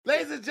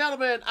Ladies and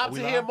gentlemen, I'm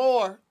to hear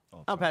more.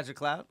 I'm Patrick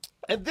Cloud.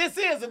 And this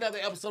is another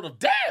episode of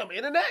Damn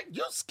Internet,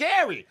 you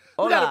scary.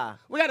 Hola.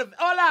 We got a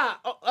hola,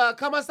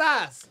 ¿cómo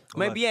estás?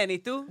 Muy bien, ¿y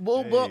tú?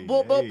 Muy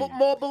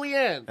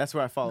bien. That's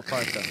where I fall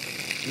apart, though.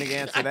 Nigga,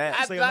 answer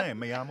that. Say your name.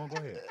 Me llamo. Go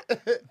ahead.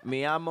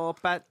 Me llamo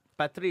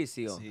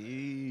Patricio.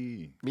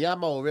 Sí. Mi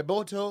amo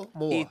Roberto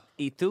Moore.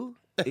 ¿Y tú?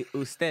 ¿Y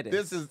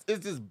ustedes?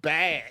 It's just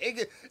bad.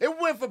 It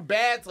went from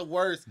bad to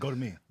worse. Go to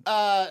me.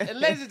 And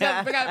ladies and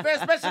gentlemen, we got a very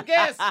special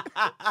guest,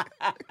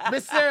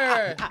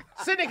 Mr.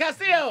 Sidney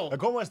Castillo.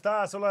 ¿Cómo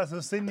estás? Hola,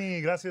 soy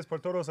Sidney. Gracias por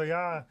todos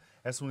allá.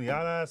 Es un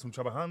Yara, es un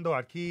trabajando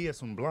aquí,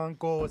 es un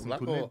blanco, es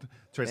un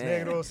tres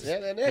negros.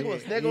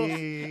 Negros.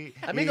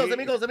 Amigos.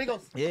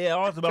 Yeah,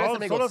 all todos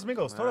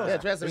amigos. Todos. Yeah,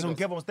 tres Es un amigos.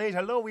 Kev on stage.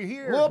 Hello, we're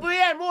here. Muy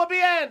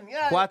bien.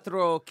 Yeah.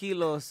 4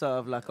 kilos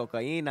of la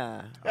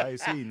cocaína. Ay,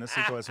 sí,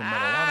 necesito eso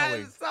marihuana,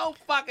 güey. It's so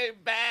fucking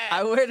bad.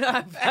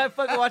 I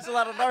fucking watch a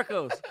lot of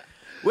Narcos.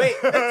 Wait.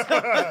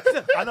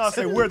 I know I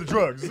say, where are the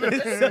drugs?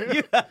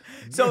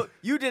 So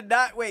you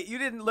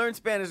didn't learn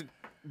Spanish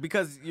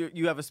because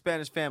you have a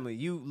Spanish family.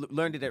 You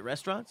learned it at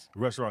restaurants?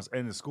 Restaurants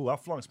and in school. I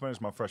flunked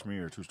Spanish my freshman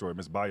year, true story.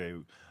 Miss Baye,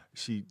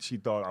 she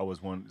thought I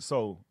was one.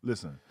 So,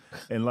 listen,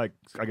 and like,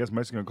 I guess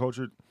Mexican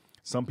culture,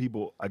 some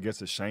people, I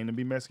guess, ashamed to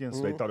be Mexican,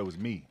 so they thought it was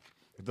me.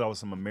 They thought I was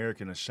some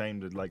American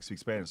ashamed to, like, speak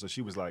Spanish. So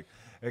she was like,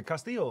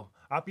 Castillo,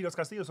 Apidos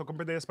Castillo, so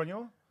comprende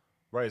español?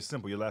 Right, it's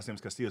simple. Your last name's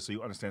Castillo, so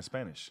you understand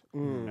Spanish.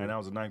 And I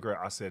was in 9th grade.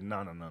 I said, no,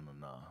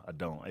 I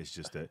don't. It's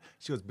just that.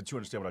 She goes, but you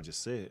understand what I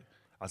just said?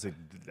 I said,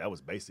 that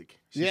was basic.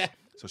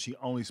 So she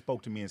only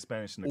spoke to me in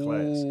Spanish in the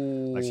class.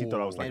 Like, she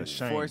thought I was like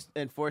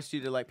ashamed. Forced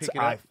you to, like, pick So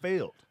it I up?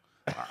 failed.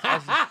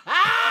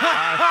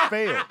 I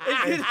failed.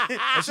 And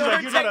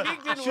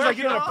she's like,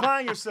 you're not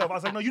applying yourself. I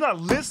was like, no, you're not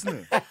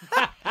listening.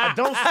 I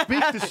don't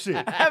speak this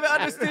shit. I haven't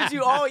understood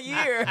you all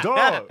year.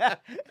 Dog.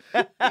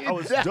 I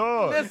was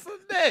dog. Listen,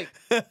 Nick.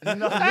 You're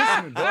not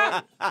listening,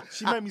 dog.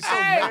 She made me so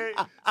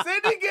mad.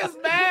 Sidney gets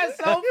mad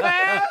so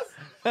fast.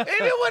 Even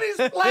when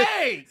he's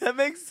playing. That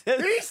makes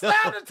sense. He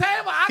slammed the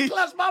table. I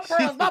clutched my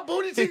pearls. My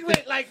booty cheeks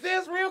went like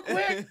this real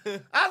quick.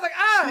 I was like,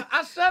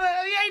 I shut it.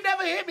 He ain't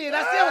never hit me. And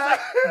I still was like,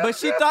 But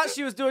she thought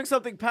she was doing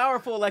something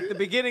powerful, like the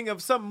beginning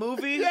of some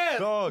movie. yeah.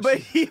 Dog. But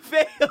he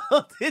failed.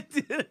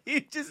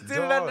 He just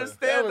didn't Dog. understand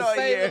That was all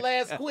saving year. the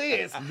last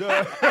quiz.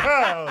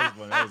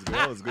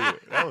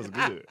 That was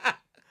good.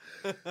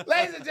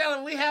 Ladies and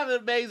gentlemen, we have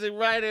an amazing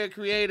writer,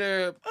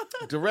 creator,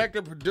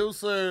 director,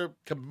 producer,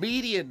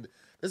 comedian.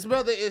 This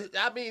brother is,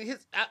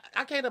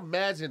 I can't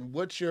imagine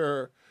what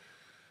your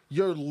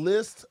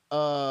list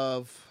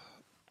of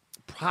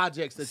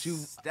projects that you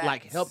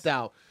like helped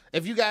out.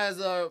 If you guys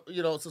are,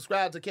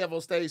 subscribe to Kev on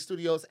Stage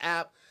Studios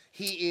app,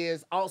 he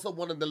is also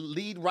one of the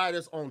lead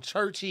writers on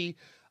Churchy.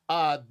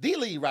 The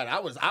lead writer,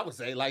 I would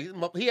say, like,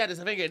 he had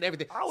his finger in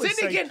everything.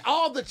 Sidney getting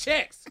all the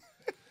checks.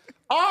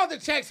 All the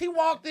checks. He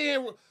walked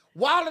in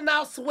wilding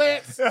out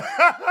sweats,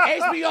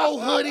 HBO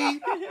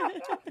hoodie.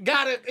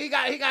 He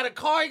got a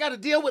car. He got to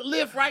deal with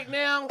Lyft right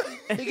now.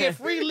 He get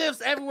free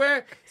lifts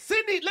everywhere.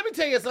 Sidney, let me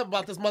tell you something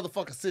about this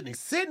motherfucker, Sidney.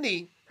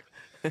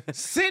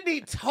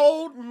 Sidney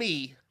told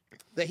me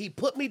that he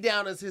put me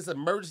down as his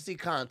emergency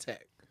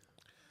contact.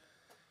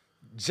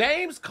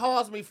 James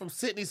calls me from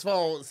Sidney's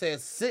phone and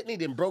says Sidney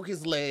then broke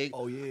his leg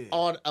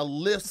on a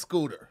Lyft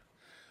scooter.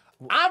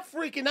 I'm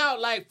freaking out.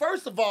 Like,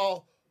 first of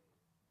all,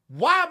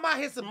 why am I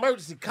his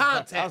emergency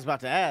contact? I was about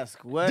to ask.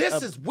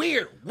 This is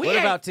weird. What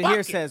about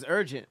Tahir says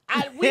urgent?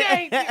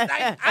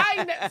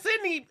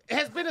 Sidney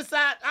has been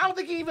inside. I don't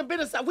think he even been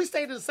inside. We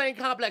stayed in the same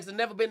complex and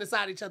never been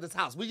inside each other's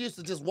house. We used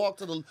to just walk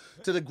to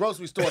the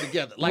grocery store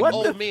together like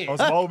old men. Oh,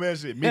 some old man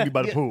shit. Meet me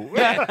by the pool.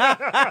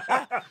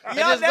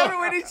 Y'all never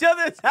went each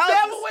other's house.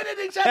 Never went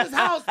in each other's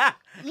house.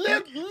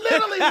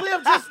 Literally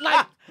lived just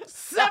like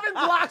 7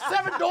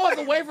 doors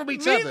away from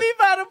each other. Meet me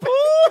by the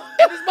pool.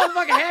 And this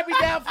motherfucker had me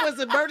down for his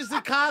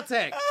emergency contact.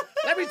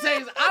 Let me tell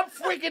you, I'm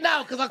freaking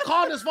out because I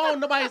called his phone,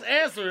 nobody's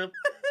answering.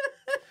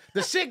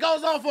 The shit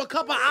goes on for a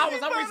couple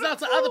hours. I'm reaching out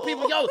to other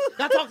people. Yo,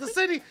 I talked to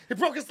Sidney. He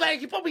broke his leg.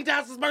 He put me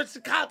down as his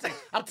emergency contact.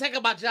 I'm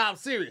taking my job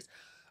serious.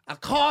 I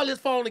call his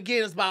phone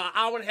again. It's about an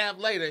hour and a half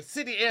later.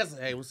 Sidney answers.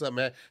 Hey, what's up,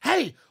 man?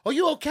 Hey, are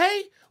you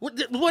okay?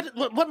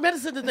 What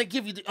medicine did they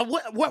give you?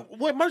 What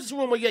emergency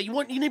room are you at? You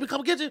need me to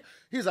come get you?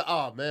 He's like,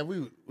 oh, man,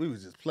 we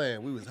was just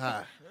playing. We was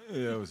high.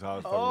 Yeah, it was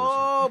hard.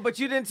 Oh, but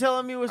you didn't tell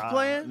him you was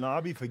playing? No,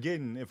 I be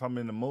forgetting if I'm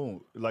in the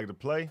mood, like to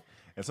play.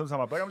 And sometimes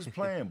I'm like, I'm just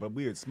playing. But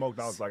we had smoked.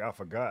 I was like, I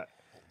forgot.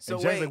 So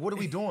and Jay's like, what are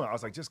we doing? I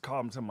was like, just call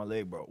him to my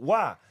leg, bro.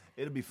 Why?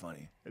 It'll be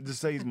funny. Just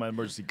say he's my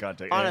emergency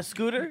contact. On a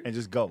scooter? And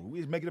just go. We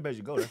just make it up as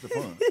you go. That's the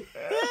fun.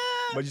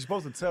 But you're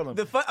supposed to tell him.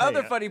 The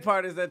other funny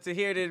part is that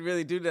Tahir didn't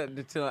really do nothing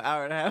until an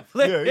hour and a half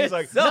later. Yeah, he's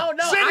like, No,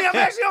 Sidney, I'm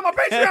actually on my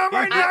Patreon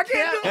right now. I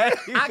can't do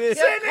it. I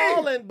kept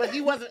calling, but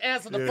he wasn't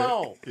answering the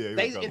phone. Yeah,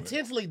 they wasn't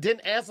intentionally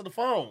didn't answer the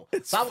phone.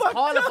 So I was fucked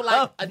calling for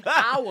like up. an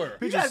hour.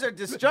 You guys are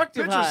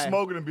destructive Picture high.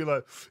 smoking and be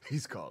like,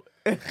 he's calling.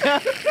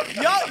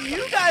 Y'all,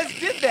 you guys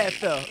did that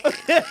though.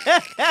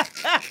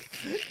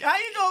 How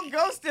you gonna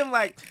ghost him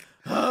like,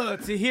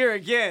 to hear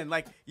again.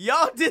 Like,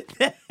 y'all did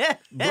that.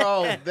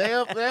 Bro,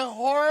 they're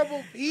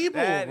horrible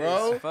people, That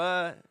bro. is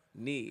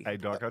funny. Hey,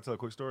 Doc, can I tell a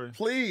quick story?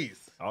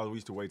 Please. I always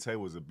used to wait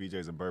tables at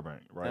BJ's in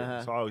Burbank, right?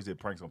 Uh-huh. So I always did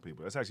pranks on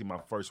people. That's actually my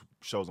first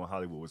shows on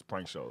Hollywood was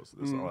prank shows.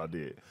 That's all I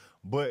did.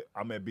 But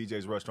I'm at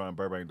BJ's restaurant in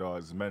Burbank,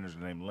 dog. His manager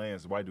named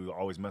Lance, the white dude,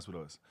 always mess with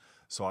us.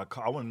 So I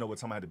want to know what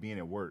time I had to be in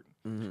at work.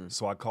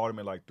 So I called him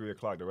at like 3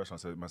 o'clock. The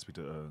restaurant said, "Must speak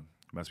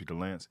to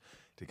Lance."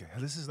 They go,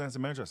 "Hey, this is Lance, the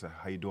manager." I said,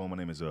 "How you doing? My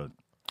name is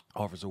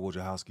Officer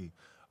Wojciechowski.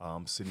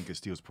 I'm Sidney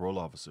Castillo's parole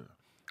officer."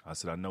 I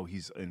said, "I know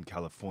he's in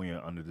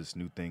California under this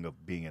new thing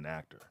of being an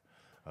actor.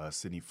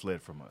 Sidney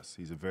fled from us.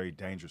 He's a very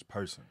dangerous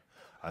person."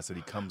 I said,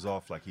 "He comes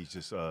off like he's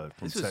just from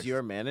This Texas." was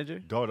your manager?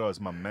 Dog is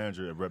my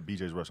manager at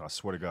BJ's restaurant. I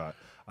swear to God.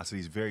 I said,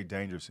 "He's very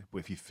dangerous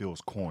if he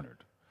feels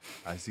cornered."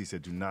 He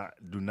said, "Do not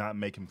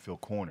make him feel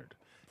cornered."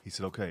 He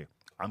said, "Okay,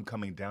 I'm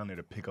coming down there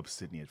to pick up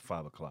Sidney at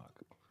 5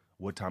 o'clock.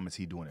 What time is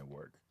he doing at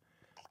work?"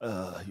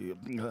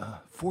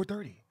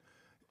 4:30.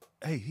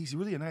 Hey, he's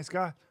really a nice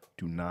guy.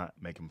 Do not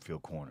make him feel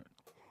cornered."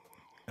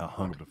 I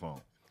hung up the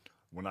phone.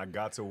 When I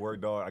got to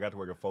work, dog, I got to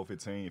work at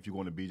 4:15. If you go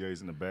into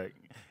BJ's in the back,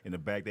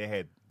 they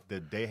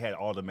had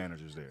all the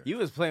managers there. You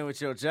was playing with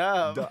your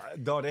job.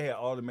 Dog, they had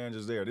all the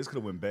managers there. This could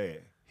have went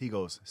bad. He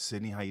goes,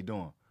 "Sidney, how you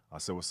doing?" I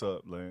said, "What's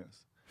up,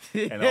 Lance?"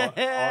 And all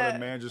the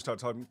managers start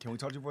talking. "Can we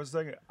talk to you for a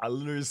second?" I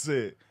literally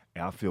said,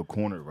 "And I feel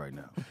cornered right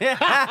now."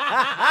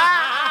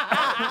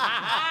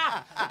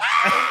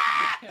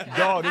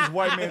 Dog, this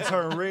white man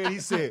turned red. He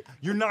said,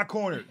 "You're not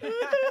cornered.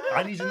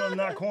 I need you to know you're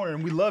not cornered,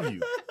 and we love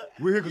you.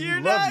 We're here because we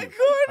You're love not you."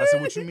 cornered. I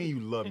said, "What you mean you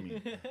love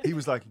me?" He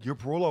was like, "Your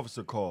parole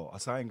officer called." I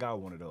said, "I ain't got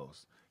one of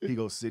those." He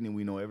goes, "Sidney,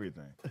 we know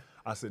everything."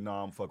 I said, "No,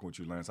 I'm fucking with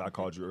you, Lance. I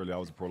called you earlier. I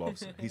was a parole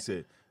officer." He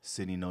said,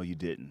 "Sidney, no, you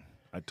didn't."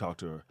 I talked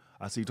to her.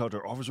 I said, "You talked to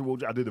her, Officer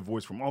Wojciechowski?" I did the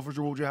voice from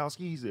Officer Wojciechowski.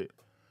 He said,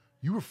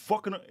 "You were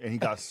fucking her." And he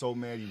got so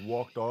mad he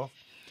walked off.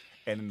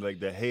 And then, like,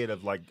 the head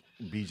of like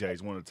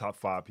BJ's, one of the top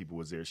 5 people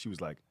was there. She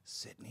was like,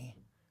 "Sidney,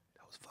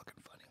 that was fucking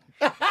funny."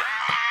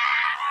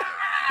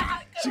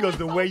 She goes,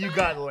 "The way you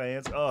got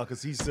Lance,"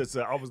 because he said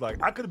so. I was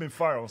like, I could have been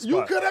fired on spot.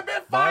 You could have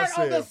been But I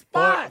fired on the said,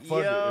 spot. Fuck it.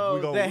 If Yo,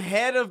 we go, the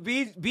head of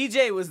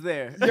BJ was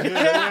there. Is that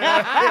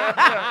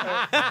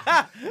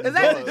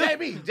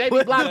JB?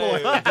 JB Black Boy.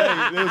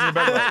 They was in the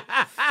back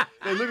like,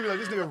 they looked at me like,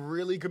 this nigga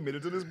really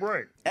committed to this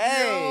break.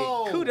 Hey,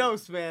 Yo.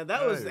 kudos, man.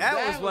 That was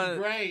That one was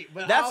of great,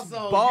 but that's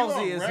also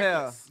ballsy you're as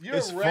hell. reckless. You're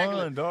It's reckless.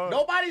 fun, dog.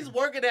 Nobody's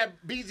working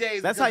at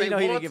BJ's. That's because how you they know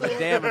he didn't want give a to,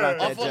 damn about or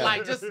that for job.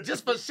 like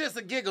just for shits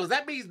and giggles.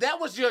 That means that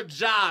was your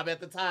job at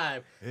the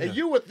time, and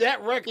you were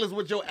that reckless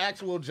with your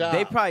actual job.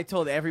 They probably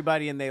told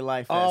everybody in their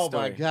life that Oh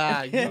story. my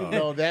God! You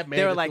know that man.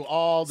 They were like,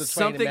 all the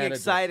training something managers.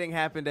 exciting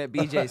happened at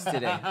BJ's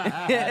today.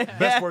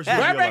 Best worst years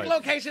of your Burbank life.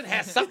 location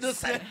has something to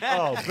say.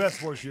 Oh,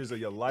 best worst years of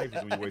your life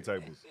is when you wait tables.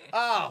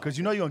 Oh, Because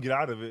you know you're going to get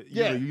out of it.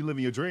 Yeah. You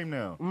living your dream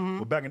now.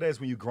 But back in the day, it's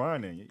when you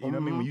grinding. You know what I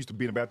mean? When you used to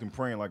be in the bathroom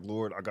praying like,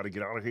 "Lord, I got to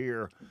get out of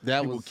here."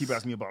 That People was- keep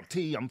asking me about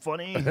tea. I'm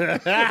funny.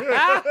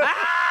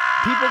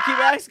 People keep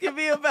asking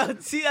me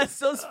about tea. That's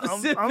so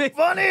specific. I'm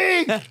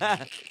funny.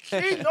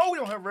 Tea? No, we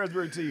don't have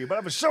raspberry tea, but I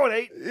have a short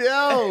 8.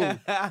 yo,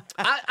 I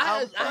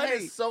had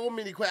funny. so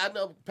many questions. I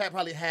know Pat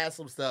probably has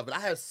some stuff, but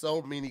I have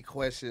so many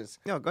questions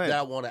Yo, go ahead. that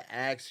I want to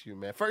ask you,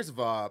 man. First of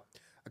all,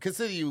 I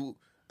consider you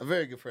a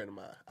very good friend of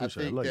mine.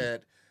 Appreciate it. I think Love you.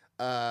 that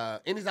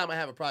anytime I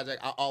have a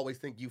project, I always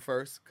think you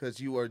first because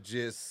you are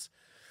just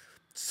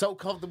so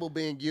comfortable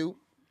being you,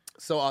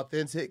 so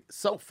authentic,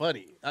 so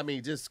funny. I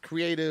mean, just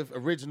creative,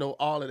 original,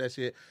 all of that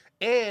shit.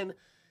 And,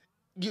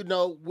 you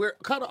know, we're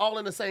kind of all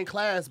in the same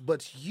class,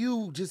 but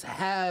you just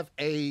have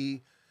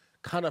a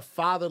kind of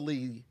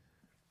fatherly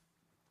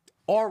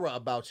aura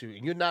about you.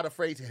 And you're not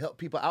afraid to help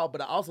people out.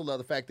 But I also love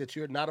the fact that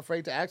you're not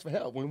afraid to ask for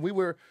help. When we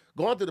were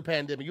going through the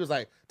pandemic, you was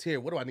like,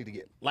 "Tier, what do I need to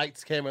get?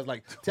 Lights, cameras,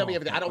 like, tell me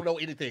everything. I don't know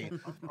anything."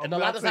 And a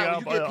lot of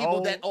times when you get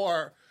people that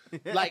are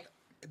like,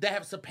 that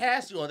have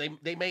surpassed you, or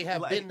they may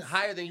have been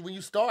higher than you when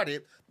you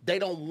started, they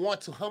don't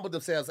want to humble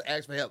themselves and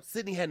ask for help.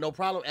 Sidney had no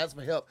problem asking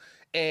for help.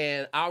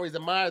 And I always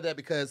admire that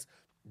because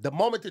the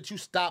moment that you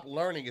stop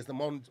learning is the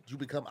moment you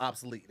become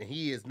obsolete. And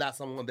he is not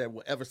someone that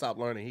will ever stop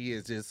learning. He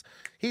is just,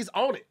 he's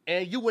on it.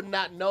 And you would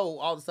not know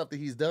all the stuff that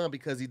he's done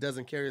because he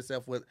doesn't carry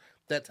himself with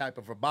that type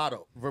of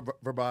bravado.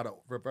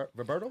 Bravado. There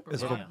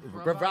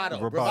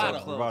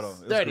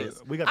it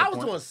is. We got the I was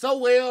point. doing so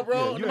well, bro.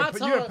 Yeah, And you're my in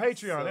tongue-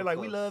 Patreon. They're like,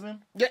 "We love him.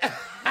 Yeah.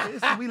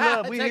 We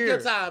love. We Take here. your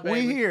time,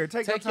 baby. We here.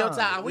 Take your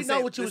time. We This know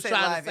ain't- what you was this ain't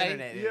trying live to say.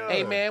 internet. Yeah.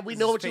 Hey, man, we This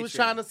know is what you was Patreon.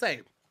 trying to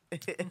say.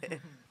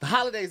 The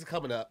holidays are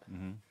coming up.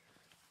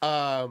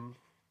 A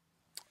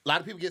lot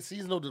of people get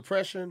seasonal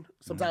depression.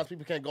 Sometimes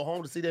people can't go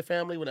home to see their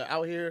family when they're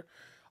out here.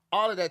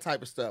 All of that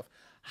type of stuff.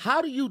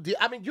 How do you deal?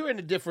 I mean, you're in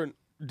a different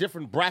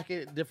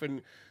bracket,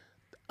 different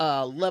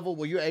level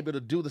where you're able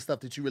to do the stuff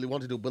that you really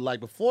want to do. But like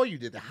before you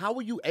did that, how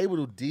were you able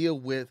to deal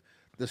with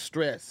the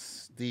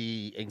stress,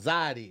 the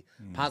anxiety,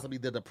 possibly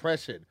the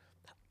depression?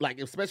 Like,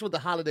 especially with the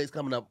holidays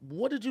coming up,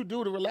 what did you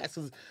do to relax?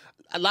 'Cause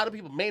a lot of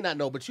people may not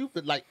know, but you've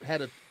like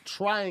had a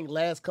trying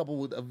last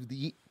couple of about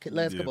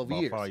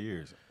years. 5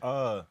 years.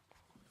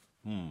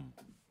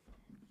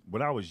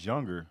 when I was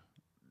younger,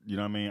 you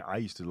know what I mean? I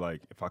used to,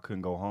 like, if I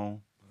couldn't go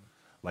home,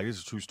 like, this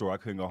is a true story. I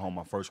couldn't go home.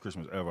 My first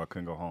Christmas ever, I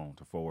couldn't go home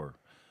to Fort Worth,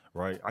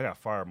 right? I got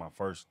fired my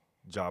first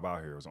job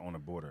out here. It was on the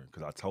border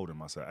because I told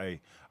him, I said, hey,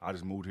 I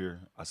just moved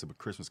here. I said, but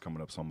Christmas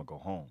coming up, so I'm going to go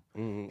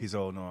home. He said,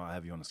 oh, no, I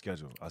have you on the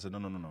schedule. I said, no,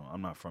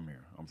 I'm not from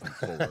here. I'm from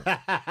Fort Worth.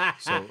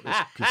 So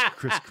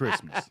it's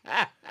Christmas.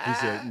 He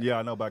said, yeah,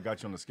 I know, but I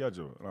got you on the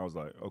schedule. And I was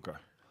like, okay.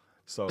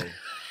 So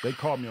they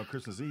called me on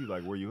Christmas Eve,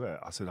 like, where you at?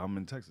 I said, I'm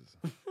in Texas.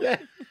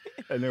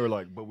 And they were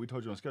like, but we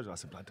told you on schedule. I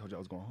said, but I told you I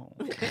was going home.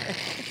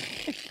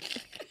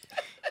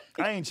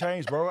 I ain't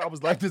changed, bro. I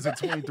was like this at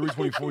 23,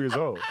 24 years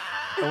old.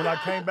 And when I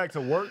came back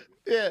to work,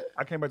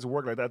 I came back to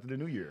work like after the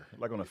New Year,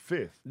 like on the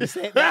 5th.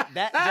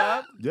 That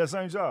job? Yeah,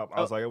 same job.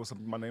 I was like, what's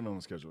my name on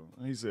the schedule?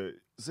 And he said,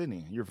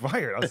 Sydney, you're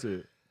fired. I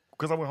said,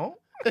 because I went home?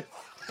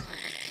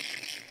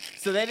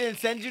 So they didn't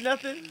send you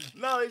nothing?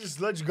 No, they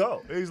just let you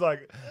go. He's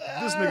like,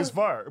 this nigga's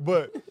fired.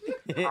 But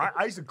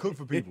I used to cook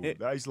for people.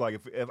 I used to like,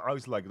 if I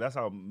was like, that's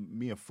how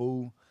me and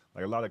Fool,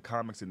 like a lot of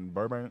comics in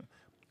Burbank,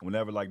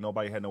 whenever like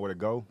nobody had nowhere to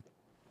go,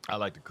 I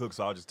like to cook,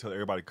 so I'll just tell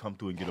everybody to come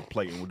through and get a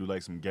plate, and we'll do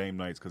like some game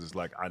nights because it's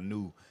like I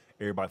knew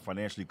everybody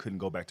financially couldn't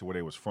go back to where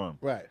they was from.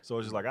 Right. So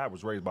it's just like I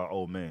was raised by an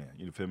old man.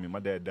 You feel me? My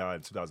dad died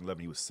in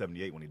 2011. He was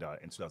 78 when he died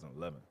in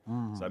 2011.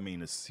 So I mean,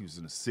 he was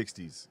in the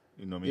 60s.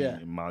 You know what I mean? Yeah.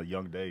 In my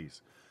young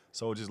days.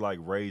 So just like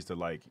raised to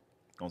like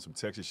on some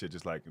Texas shit,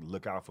 just like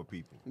look out for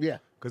people. Yeah.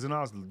 Because when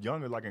I was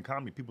younger, like in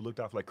comedy, people looked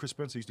out for like Chris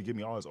Spencer used to give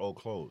me all his old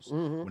clothes.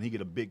 When he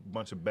get a big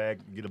bunch of bag,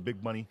 get a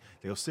big money,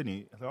 they'll sit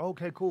in. I thought,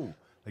 okay, cool.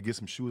 They get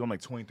some shoes. I'm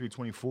like 23,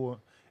 24.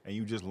 And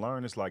you just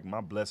learn it's like my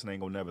blessing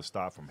ain't gonna never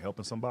stop from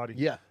helping somebody.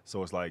 Yeah.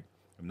 So it's like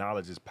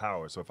knowledge is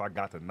power. So if I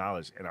got the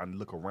knowledge and I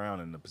look around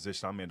and the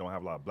position I'm in don't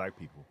have a lot of black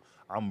people,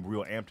 I'm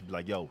real amped to be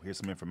like, yo, here's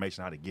some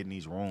information how to get in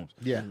these rooms.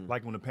 Yeah.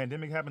 Like when the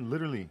pandemic happened,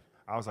 literally,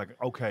 I was like,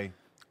 okay,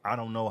 I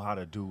don't know how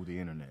to do the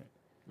internet.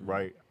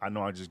 Right? I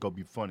know I just go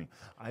be funny.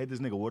 I hit this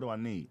nigga, what do I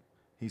need?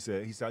 He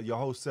said, your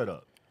whole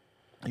setup.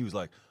 He was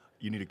like,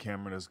 you need a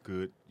camera that's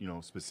good, you know,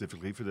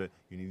 specifically for that.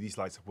 You need these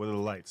lights. What are the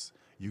lights?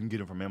 You can get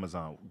them from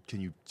Amazon. Can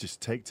you just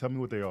tell me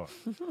what they are?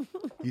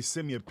 He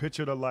sent me a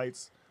picture of the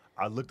lights.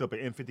 I looked up an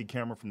M50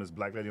 camera from this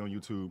black lady on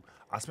YouTube.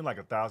 I spent like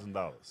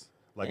 $1,000,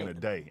 like in a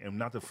day, and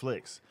not to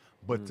flex.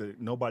 But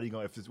nobody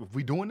gonna, if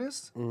we doing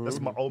this, that's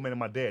my old man and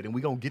my dad, and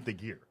we gonna get the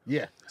gear.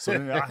 Yeah. So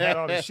then I had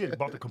all this shit,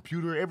 bought the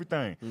computer,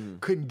 everything.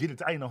 Couldn't get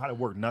it. I didn't know how to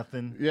work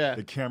nothing. Yeah.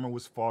 The camera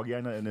was foggy,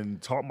 and then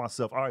taught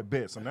myself, all right,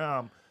 bet. So now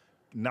I'm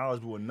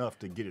knowledgeable enough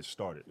to get it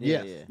started.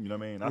 Yeah. You know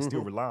what I mean? I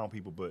still rely on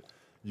people, but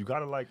you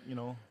gotta like, you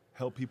know,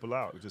 help people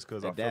out just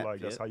because I feel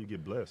like that's how you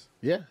get blessed.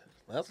 Yeah.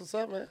 That's what's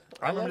up, man.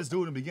 I remember this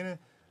dude in the beginning.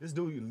 This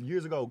dude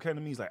years ago came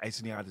to me. He's like, "Hey,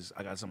 Sydney, I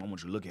got something I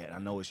want you to look at. I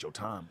know it's your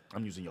time.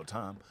 I'm using your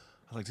time."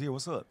 I was like, "Tia,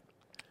 what's up?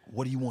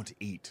 What do you want to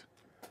eat?"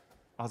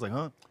 I was like,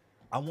 "Huh?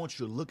 I want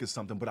you to look at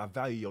something, but I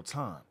value your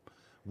time.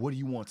 What do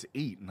you want to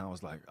eat?" And I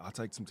was like, "I'll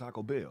take some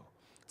Taco Bell."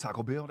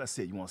 Taco Bell, that's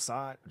it. You want a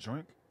side, a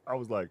drink? I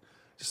was like,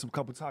 "Just some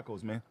couple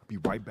tacos, man. I'll be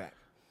right back."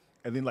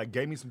 And then like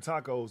gave me some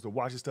tacos to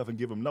watch his stuff and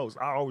give him notes.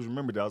 I always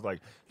remember that. I was like,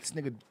 this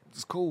nigga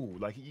is cool.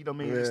 Like, you know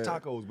what I mean? It's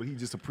tacos, but he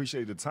just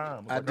appreciated the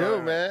time. I like, do, all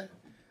right. man.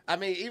 I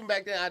mean, even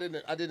back then,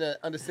 I didn't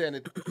understand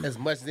it as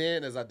much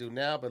then as I do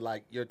now. But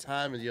like, your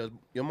time is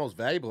your most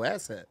valuable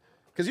asset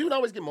because you can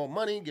always get more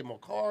money, get more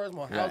cars,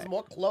 more houses,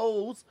 more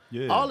clothes,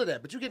 all of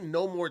that. But you get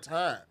no more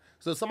time.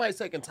 So if somebody's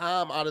taking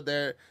time out of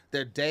their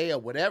day or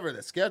whatever,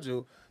 their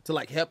schedule, to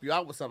like help you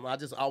out with something, I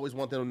just always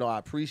want them to know I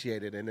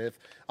appreciate it. And if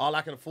all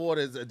I can afford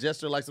is a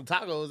gesture like some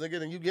tacos,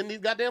 then you getting these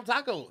goddamn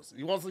tacos.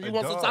 You want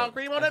some sour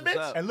cream on that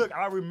bitch? And look,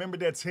 I remember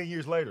that 10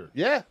 years later.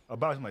 Yeah.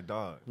 About him, like,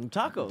 dog.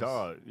 Tacos.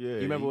 Dog, yeah. You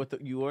remember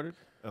what you ordered?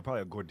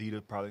 Probably a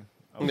gordita, probably.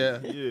 Yeah.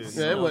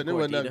 Yeah, It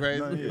wasn't nothing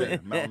crazy. yeah.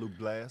 Mountain Luke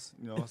Blast.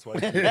 You know, that's why.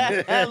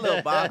 A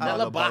little Baja. A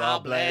little Baja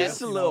Blast.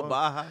 Just a little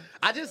Baja.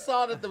 I just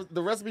saw that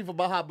the recipe for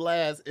Baja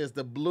Blast is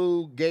the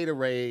blue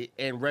Gatorade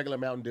and regular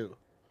Mountain Dew.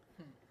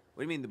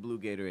 What do you mean the blue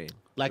Gatorade?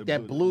 Like The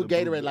that blue- blue the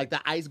Gatorade, blue- like the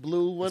ice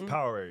blue one. It's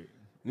Powerade.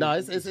 No,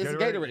 it's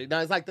Gatorade. No,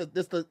 it's like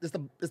it's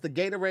the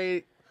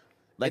Gatorade.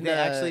 Like in they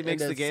actually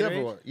mix the Gatorade?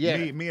 silver.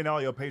 Yeah, Me and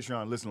all your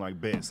Patreon listen like,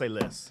 Ben, say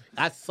less.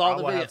 I saw I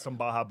the will video. have some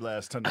Baja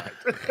Blast tonight.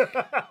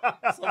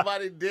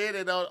 Somebody did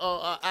it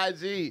on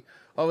IG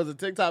or was a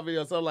TikTok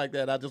video or something like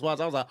that. I just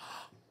watched. I was like,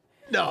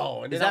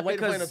 no. And Is then I that waited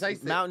for him to because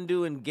taste it. Mountain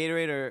Dew and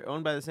Gatorade are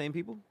owned by the same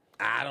people?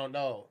 I don't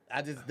know.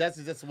 That's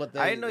just what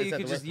I didn't know it you said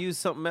could the just recipe. use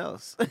something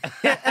else. We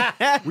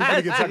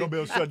gotta get Taco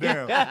Bell shut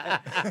down.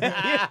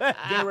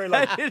 Gatorade,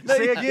 like,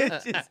 say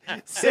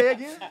again. Say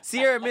again.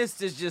 Sierra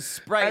Mist is just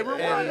Sprite Hey,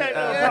 rewind and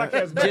that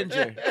podcast back.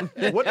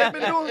 ginger. What they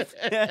been doing?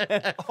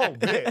 Oh,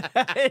 bet.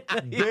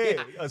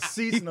 A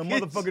cease and a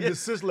motherfucking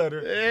desist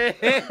letter.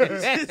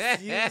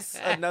 Just use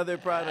another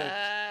product.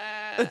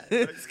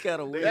 It's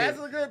kind of weird.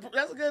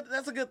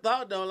 That's a good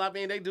thought though. I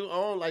mean, they do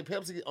own, like,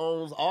 Pepsi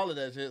owns all of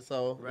that shit,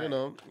 so you Right.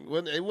 know,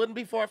 it wouldn't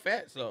be far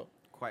fetched. So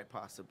Quite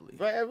possibly.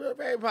 very,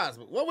 very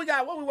possible. What we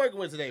got? What we working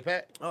with today,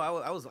 Pat? Oh,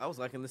 I was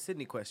liking the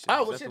Sydney question. Oh Is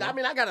well, that shit. the I one?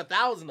 mean, I got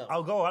 1,000 of them.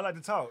 I'll go. I like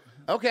to talk.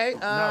 Okay.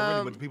 Not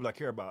really, but the people I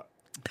care about.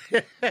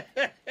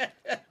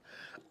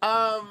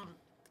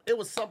 It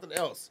was something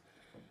else.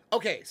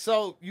 Okay,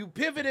 so you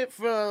pivoted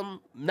from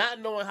not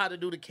knowing how to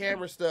do the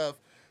camera stuff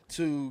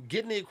to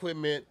getting the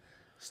equipment,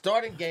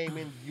 starting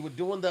gaming. You were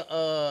doing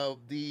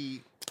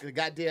the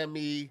goddamn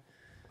me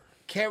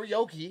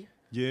karaoke.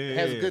 Yeah.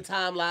 Has a good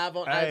time live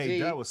on Hey,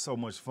 IG. that was so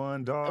much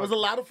fun, dog. It was a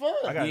lot of fun.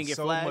 I got didn't get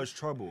so flagged? much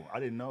trouble. I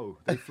didn't know.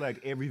 They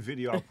flagged every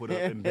video I put up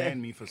and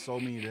banned me for so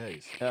many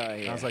days. Oh,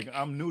 And yeah. I was like,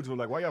 I'm new to it.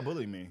 Like, why y'all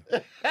bullying me?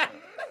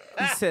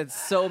 He said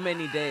so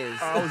many days.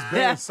 I was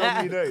banned so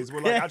many days.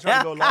 We're like, I tried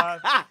to go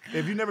live.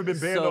 If you've never been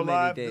banned So on many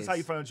live, days. that's how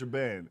you find out you're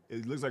banned.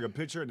 It looks like a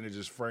picture and then it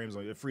just frames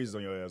on you. It freezes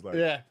on your ass. Like,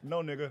 Yeah.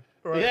 no, nigga.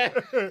 Right? Yeah.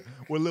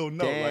 With a little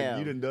note. Like,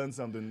 Damn. you done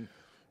something.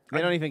 They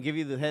don't even give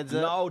you the heads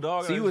up. No,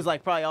 dog. So you was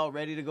like probably all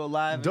ready to go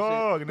live. And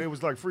Dog. And it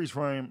was like freeze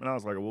frame. And I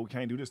was like, well, we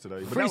can't do this today.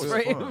 But Freeze that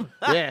was frame. fun.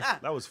 Yeah.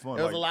 That was fun.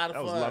 It was Like, a lot of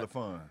that was fun. a lot of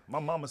fun. My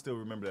mama still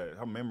remember that.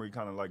 Her memory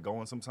kind of like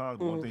going sometimes.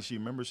 But one thing she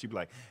remembers, she'd be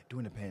like,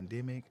 during the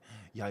pandemic,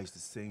 y'all used to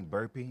sing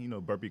Burpee. You know,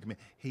 Burpee come in.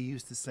 He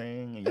used to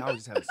sing, and y'all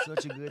just had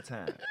such a good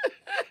time.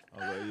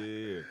 I was like,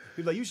 yeah.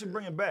 He's like, you should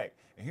bring it back.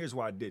 And here's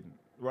why I didn't,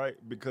 right?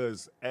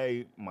 Because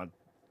A, my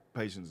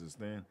patience is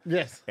thin.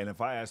 Yes. And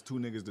if I ask two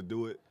niggas to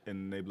do it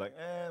and they be like,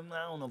 I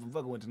don't know if I'm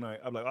fucking with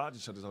tonight, I'm like, oh, I'll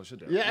just shut this whole shit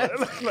down. Yeah.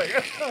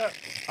 Like,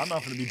 I'm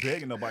not gonna be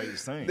begging nobody to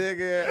sing.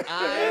 Nigga,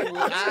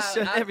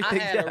 Shut I everything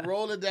had a down.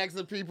 Rolodex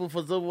of people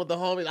for Zoom with the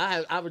homies.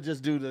 I would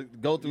just do the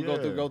go through.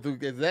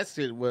 Because that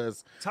shit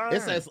was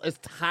Tiring. it's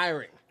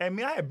tiring. And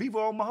me, I had beef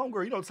with my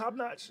homegirl. You know, Top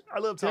Notch. I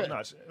love Top Yeah.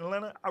 Notch. In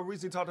Atlanta, I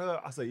recently talked to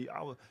her. I said, she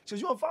said,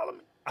 you want to follow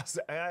me? I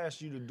said, I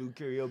asked you to do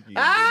karaoke.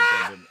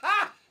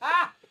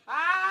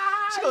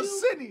 She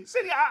goes, Sydney,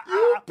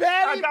 I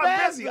petty got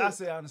bastard. busy. I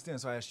said, I understand,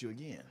 so I asked you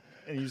again.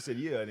 And you said,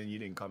 yeah, and then you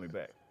didn't call me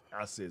back.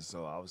 I said,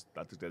 so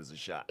I took that as a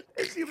shot.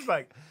 And she was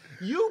like,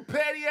 you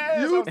petty ass.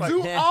 I You was like, too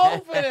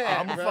old for that.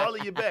 I'm gonna follow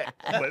you back.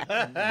 But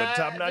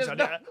Top Notch,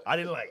 I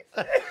didn't like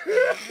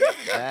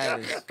it. That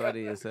is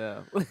funny as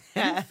hell. You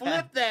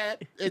flip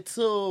that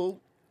into,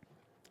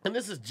 and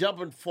this is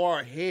jumping far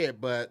ahead,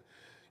 but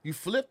you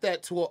flip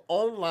that to an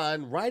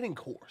online writing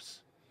course.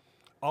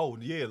 Oh,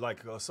 yeah, like,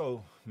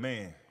 so,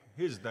 man,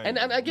 here's the thing.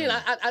 And again,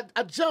 man.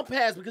 I jump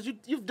past because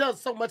you've done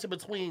so much in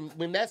between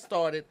when that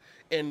started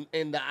in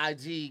the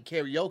IG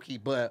karaoke,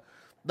 but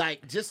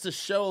like just to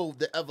show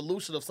the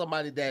evolution of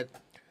somebody that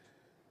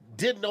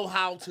didn't know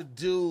how to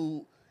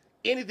do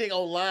anything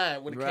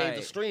online when it came to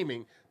Right.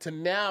 streaming to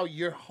now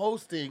you're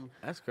hosting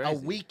That's a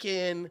crazy.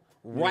 weekend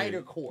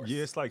writer course.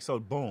 Yeah, it's like, so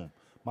boom.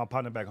 My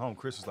partner back home,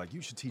 Chris, was like,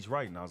 you should teach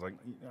writing. I was like,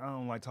 I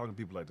don't like talking to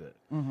people like that.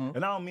 And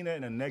I don't mean that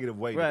in a negative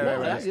way. Right, right,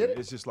 right. I get it.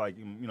 It's just like,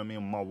 you know what I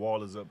mean? My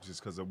wall is up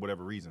just because of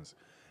whatever reasons.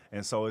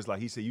 And so it's like,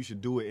 he said, you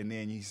should do it. And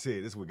then he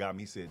said, this is what got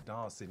me. He said,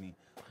 Don, Sydney,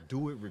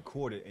 do it,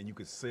 record it, and you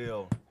could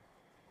sell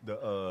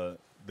the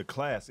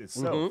class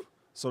itself.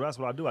 So that's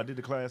what I do. I did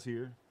the class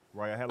here,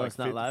 right? I had like it's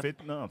not live?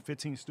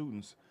 15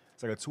 students.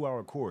 It's like a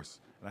 2-hour course.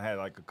 And I had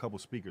like a couple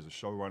speakers, a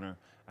showrunner.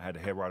 I had the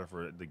head writer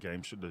for the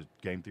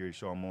game theory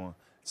show I'm on,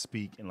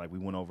 speak, and like we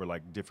went over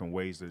like different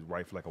ways to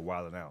write for like a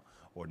Wild 'N Out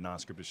or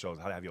non-scripted shows,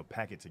 how to have your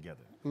packet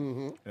together.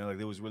 And like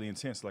it was really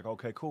intense. Like,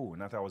 okay, cool.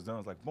 And after I was done, I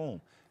was like, boom.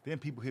 Then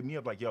people hit me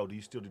up like, yo, do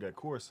you still do that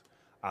course?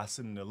 I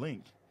send them the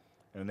link.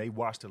 And they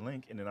watch the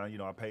link, and then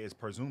I pay it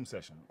per Zoom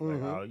session.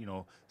 Like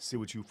I'll, sit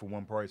with you for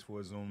one price for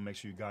a Zoom, make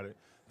sure you got it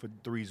for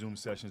 3 Zoom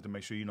sessions to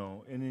make sure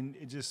and then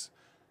it just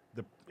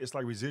it's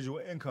like residual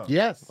income.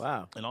 Yes.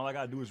 Wow. And all I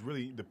gotta do is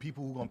really the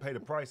people who gonna pay the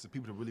price, the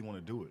people that really want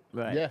to do it.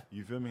 Right. Yeah.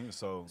 You feel me?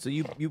 So So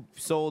you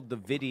sold the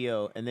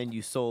video and then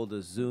you sold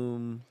a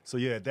Zoom.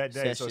 yeah, that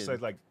day, so it's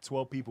Session. like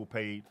 12 people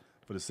paid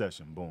for the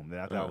session. Boom. Then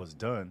after I was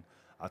done,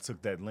 I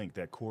took that link,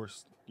 that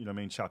course,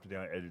 chopped it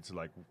down, edited to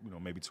like,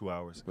 maybe 2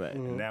 hours. Right.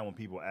 And now when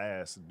people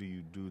ask, do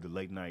you do the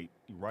late night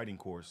writing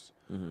course?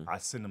 I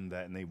send them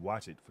that and they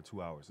watch it for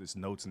 2 hours. It's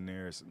notes in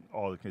there, it's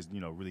all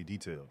really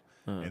detailed.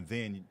 And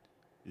then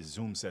it's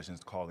Zoom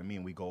sessions calling me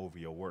and we go over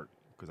your work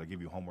because I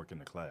give you homework in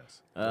the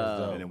class.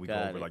 Oh, And then we go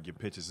got over it. like your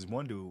pitches. This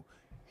one dude,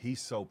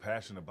 he's so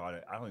passionate about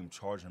it. I don't even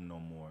charge him no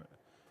more.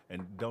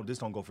 And this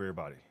don't go for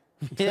everybody.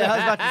 Yeah, I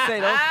was about to say,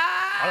 don't.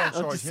 I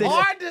don't charge just him. say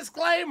Hard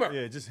disclaimer.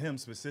 Yeah, just him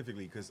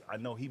specifically, because I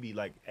know he be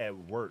like at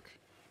work,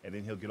 and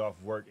then he'll get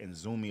off work and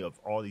Zoom me of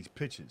all these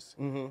pitches.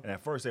 And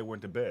at first they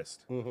weren't the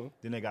best. Then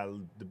they got a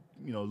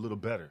little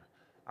better.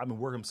 I've been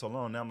working so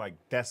long now. I'm like,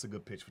 that's a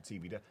good pitch for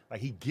TV.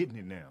 Like he getting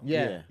it now.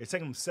 Yeah. It's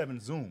taking him 7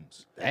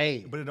 Zooms.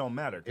 Hey. But it don't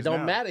matter. 'cause It don't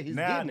now- matter, he's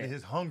now getting it.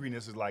 his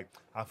hungriness is like,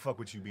 I fuck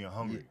with you being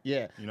hungry.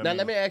 Yeah. You know Now what I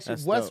let me mean? ask you,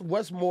 That's dope.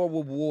 what's more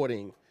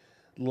rewarding,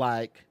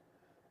 like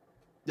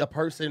a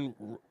person,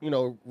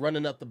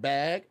 running up the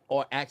bag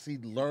or actually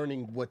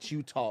learning what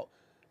you taught?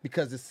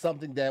 Because it's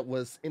something that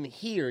was in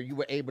here, you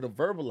were able to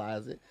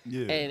verbalize it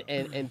Yeah.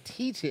 and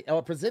teach it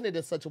or present it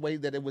in such a way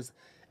that it was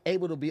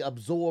able to be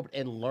absorbed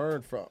and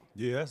learned from.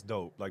 Yeah, that's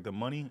dope. Like the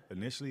money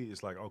initially,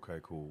 it's like, okay,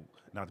 cool.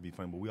 Not to be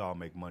funny, but we all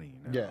make money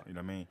now. Yeah. You know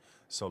what I mean?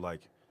 So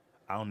like,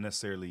 I don't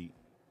necessarily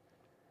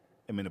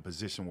am in a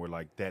position where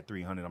like that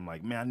 300, I'm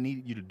like, man, I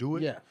need you to do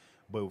it. Yeah.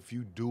 But if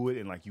you do it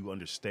and like you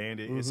understand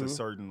it, it's a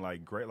certain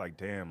like great, like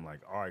damn,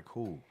 like all right,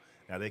 cool.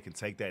 Now they can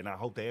take that, and I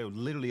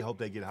literally hope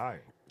they get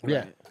hired.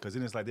 Yeah. Because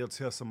then it's like they'll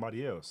tell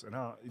somebody else, and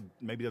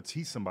maybe they'll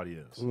teach somebody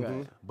else.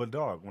 Right. But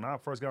dog, when I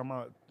first got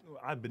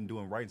I've been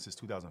doing writing since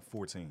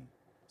 2014.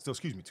 So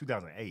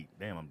 2008.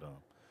 Damn, I'm dumb.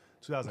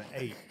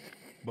 2008.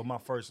 But my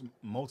first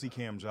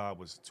multicam job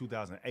was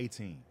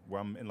 2018,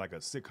 where I'm in like a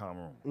sitcom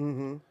room.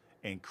 Mm-hmm.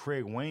 And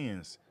Craig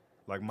Wayans,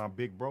 like my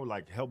big bro,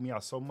 like helped me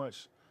out so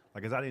much.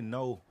 Like, cause I didn't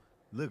know,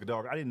 look,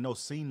 dog, I didn't know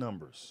scene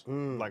numbers.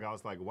 Like, I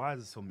was like, why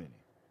is it so many?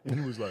 And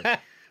he was like,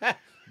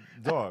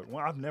 dog,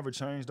 well, I've never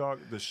changed, dog.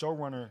 The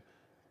showrunner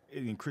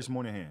in Chris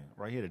Moynihan,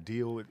 right here, to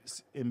deal with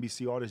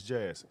NBC, all this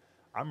jazz.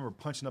 I remember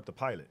punching up the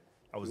pilot.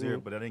 I was there,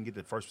 but I didn't get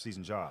the first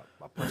season job.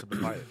 I punched up the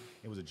pilot.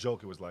 It was a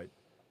joke. It was like,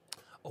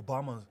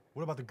 Obama,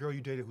 what about the girl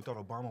you dated who thought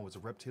Obama was a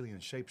reptilian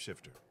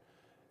shapeshifter?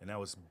 And that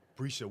was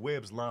Brisha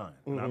Webb's line.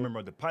 And I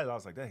remember the pilot, I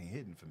was like, that ain't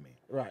hidden for me.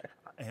 Right.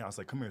 And I was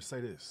like, come here,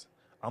 say this.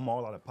 I'm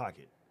all out of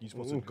pocket. You're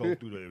supposed to go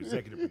through the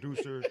executive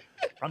producer.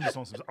 I'm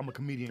a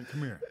comedian.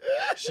 Come here.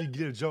 She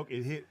did a joke,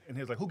 it hit, and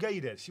he was like, who gave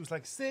you that? She was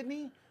like,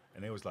 Sydney.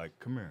 And they was like,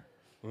 come here.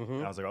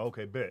 And I was like,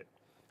 okay, bet.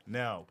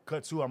 Now,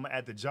 cut to, I'm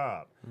at the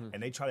job,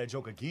 and they try that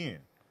joke again.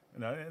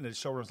 And the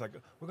showrunner's like,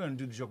 we're going to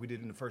do the joke we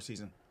did in the first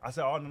season. I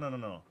said, oh,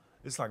 no.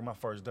 It's like my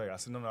first day. I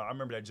said, no, I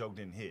remember that joke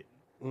didn't hit.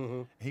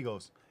 He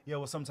goes, yeah,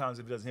 well, sometimes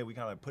if it doesn't hit, we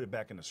kind of like put it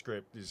back in the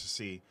script just to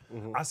see.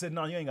 I said,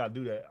 no, you ain't got to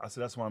do that. I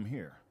said, that's why I'm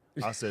here.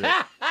 I said,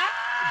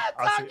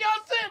 Talk your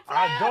shit,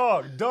 man.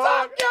 Dog.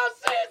 Talk your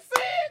shit,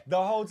 Sid.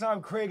 The whole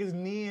time Craig is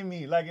kneeing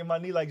me, like in my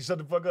knee, like shut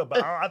the fuck up.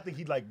 But I think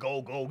he'd like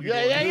go.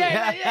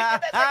 Yeah.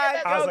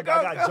 I was like,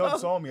 I got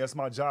jokes on me. That's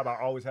my job. I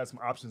always have some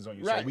options on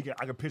you, Right. so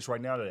I can pitch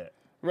right now to that.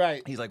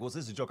 Right. He's like, well,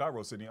 this is a joke I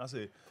wrote, Sydney. I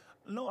said,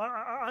 no,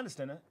 I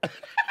understand that.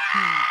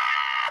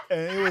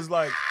 And it was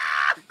like,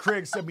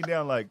 Craig set me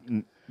down like,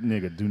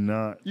 nigga, do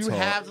not. You talk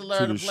have to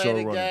learn to the play the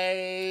showrunner."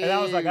 game. And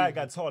I was like, I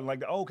got taught. And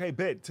like, okay,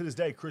 bet. To this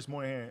day, Chris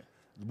Moynihan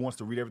wants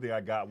to read everything I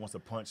got, wants to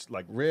punch,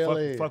 like,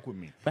 Really? fuck with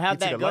me. But how'd He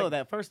took that a go light-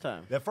 that first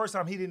time? That first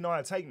time, he didn't know how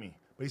to take me.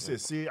 But he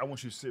said, Sid, I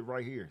want you to sit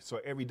right here. So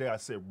every day I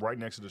sit right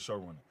next to the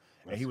showrunner.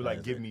 And he would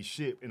like give me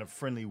shit in a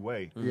friendly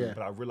way. Yeah.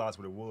 But I realized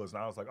what it was.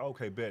 And I was like,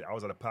 okay, bet. I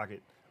was out of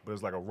pocket. But it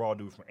was like a raw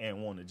dude from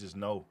And One to just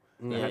know.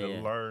 I had to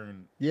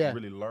learn,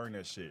 really learn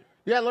that shit.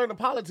 You gotta learn the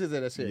politics of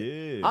that shit.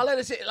 Yeah. All of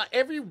that shit. Like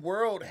every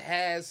world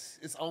has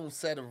its own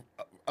set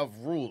of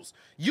rules.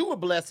 You were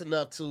blessed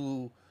enough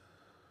to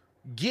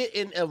get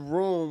in a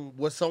room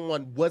where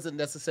someone wasn't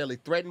necessarily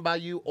threatened by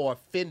you or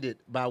offended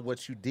by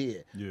what you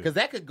did. Yeah. Because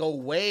that could go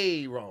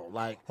way wrong.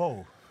 Like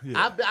Oh,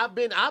 yeah. I've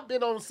been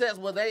on sets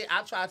where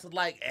I tried to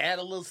like add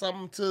a little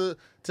something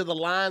to the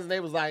lines and they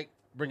was like,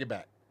 bring it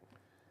back.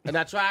 And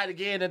I tried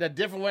again in a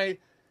different way.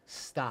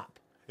 Stop.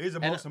 Here's the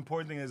most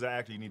important thing as an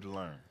actor you need to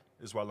learn.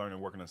 This is what I learned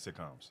in working on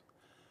sitcoms.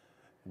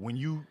 When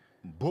you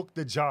book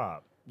the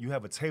job, you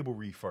have a table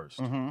read first.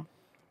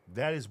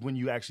 That is when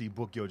you actually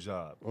book your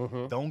job.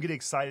 Don't get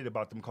excited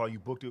about them calling you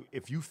booked.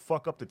 If you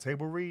fuck up the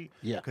table read,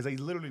 because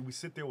we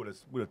sit there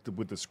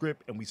with the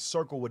script and we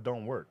circle what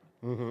don't work,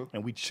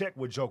 and we check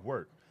what joke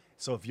work.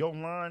 So if your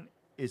line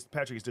is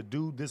to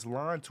do this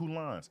line, 2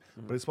 lines,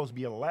 but it's supposed to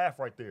be a laugh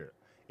right there.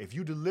 If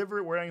you deliver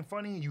it where it ain't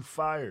funny, you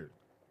fired.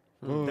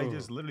 They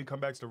just literally come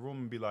back to the room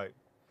and be like,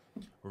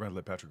 we're gonna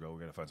let Patrick go.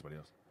 We're gonna find somebody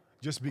else.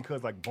 Just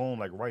because, like, boom,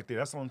 like right there.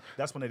 That's when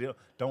they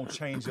don't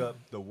change up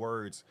the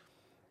words.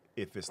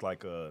 If it's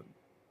like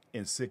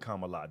in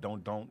sitcom a lot,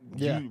 don't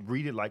you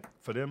read it like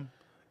for them.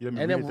 You know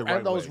what I mean?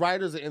 And those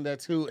writers are in there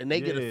too, and they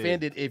get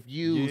offended if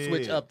you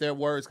switch up their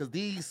words because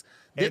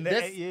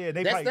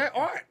that's their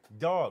art,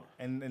 dog.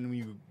 And when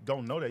you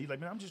don't know that, you're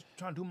like, man, I'm just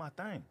trying to do my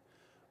thing.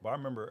 But I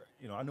remember,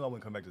 I knew I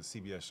wouldn't come back to the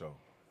CBS show.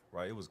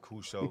 Right, it was a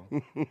cool show,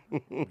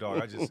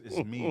 dog. It's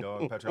me,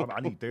 dog. Patrick, I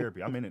need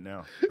therapy. I'm in it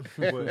now.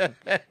 But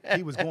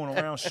he was going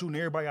around shooting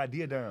everybody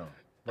idea down,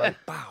 right?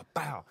 Bow,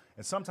 bow.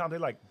 And sometimes they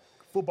like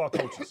football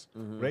coaches.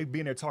 They be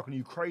in there talking to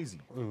you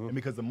crazy, and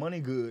because the money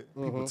good,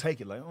 people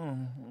take it like,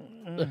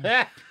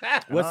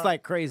 What's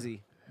like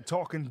crazy?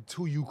 Talking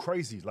to you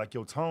crazy, like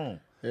your tone,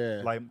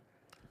 Yeah. like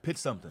pitch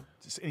something,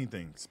 just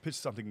anything. Just pitch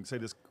something. Say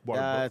this.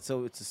 Water bottle.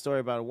 So it's a story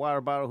about a water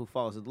bottle who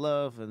falls in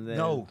love, and then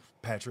No,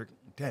 Patrick,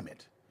 damn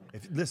it.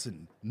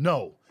 Listen,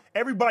 no.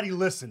 Everybody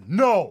listen,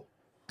 no.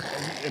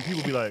 And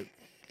people be like,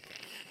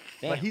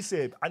 Damn. like he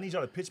said, I need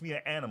y'all to pitch me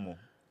an animal.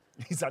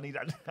 He said,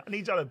 I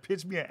need y'all to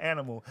pitch me an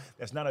animal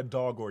that's not a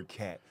dog or a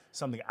cat,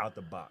 something out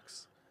the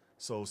box.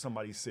 So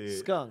somebody said,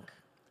 skunk.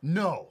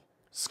 no.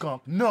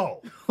 Skunk,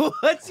 no.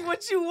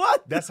 what you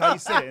want? That's how he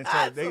said it. And so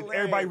That's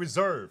everybody hilarious.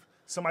 reserve.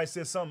 Somebody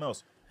said something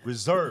else.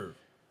 Reserve.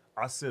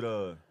 I said,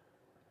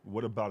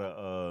 what about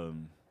a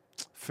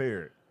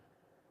ferret?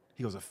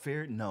 He goes, a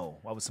ferret? No.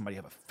 Why would somebody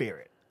have a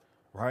ferret?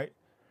 Right?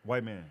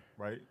 White man,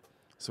 right?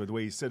 So the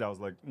way he said it, I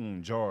was like,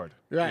 jarred.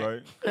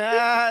 Right.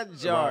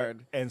 Jarred. Right?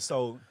 And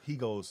so he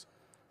goes,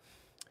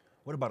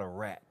 what about a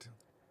rat?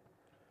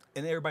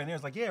 And everybody in there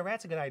is like, yeah, a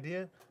rat's a good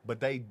idea. But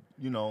they,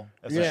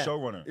 as a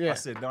showrunner, I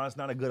said, no, it's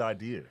not a good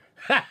idea.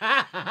 Hey,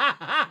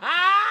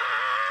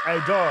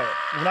 dog,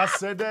 when I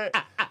said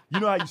that, You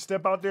know how you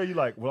step out there, you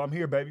like, well, I'm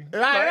here, baby.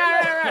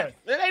 Right.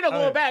 There ain't no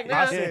going back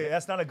now. I said,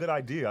 that's not a good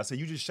idea. I said,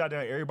 you just shot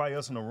down everybody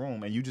else in the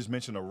room, and you just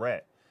mentioned a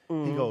rat.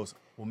 He goes,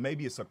 well,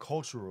 maybe it's a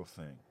cultural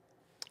thing.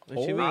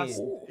 What you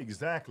mean?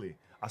 Exactly.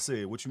 I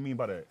said, what you mean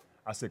by that?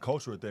 I said,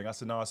 cultural thing. I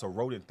said, no, it's a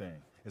rodent thing.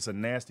 It's a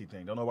nasty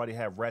thing. Don't nobody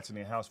have rats in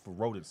their house for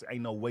rodents.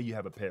 Ain't no way you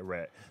have a pet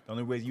rat. The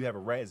only way you have a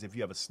rat is if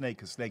you have a snake,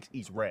 because snakes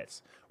eat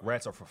rats.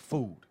 Rats are for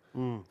food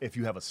if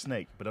you have a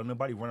snake. But don't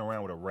nobody run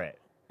around with a rat.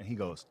 And he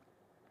goes,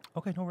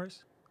 okay, no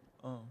worries.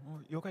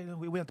 You okay?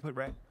 We have to put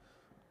rat.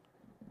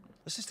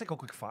 Let's just take a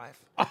quick 5.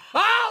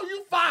 Oh,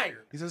 you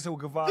fired. He said, let's take a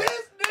quick 5.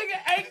 This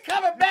nigga ain't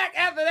coming back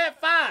after that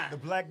 5. The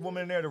black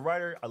woman in there, the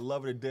writer, I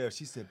love her to death.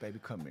 She said, baby,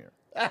 come here.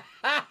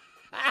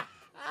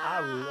 I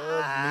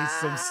love me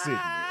some Sydney.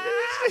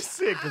 She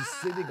said, because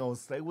Sydney going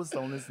to say what's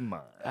on his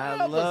mind.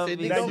 I love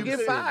Sydney me gonna some get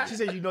Sydney. fired. She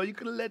said, you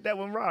could have let that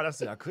one ride. I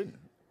said, I couldn't.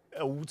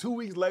 2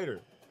 weeks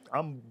later,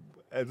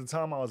 at the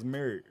time I was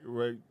married,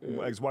 right?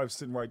 My ex-wife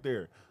sitting right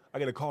there. I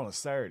get a call on a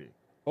Saturday.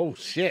 Oh,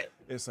 shit.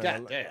 It's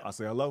Goddamn. I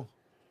say, hello?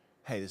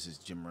 Hey, this is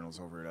Jim Reynolds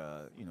over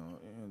at,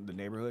 in the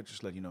neighborhood.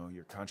 Just let you know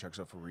your contract's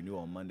up for renewal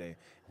on Monday.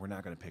 We're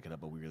not going to pick it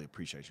up, but we really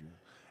appreciate you.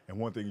 And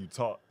one thing you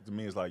taught to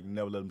me is like, you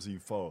never let them see you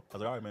fall. I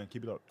was like, all right, man,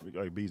 keep it up.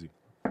 Like, be easy.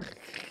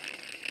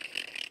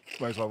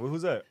 Like, so,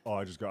 who's that? Oh,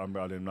 I just got,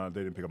 they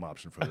didn't pick up my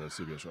option for the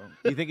CBS show.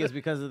 You think it's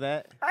because of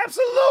that?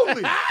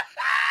 Absolutely.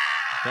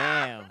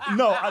 Damn.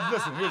 No,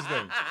 listen, here's the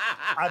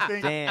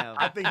thing. Damn.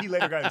 I think he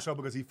later got in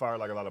trouble because he fired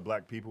like a lot of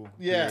black people.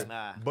 Yeah. here.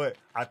 Nah. But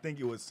I think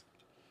it was,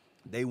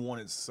 they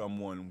wanted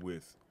someone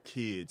with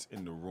kids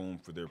in the room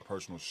for their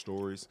personal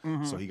stories.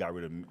 So he got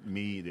rid of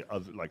me, the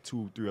other, like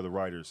 2-3 other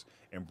writers,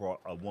 and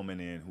brought a woman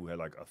in who had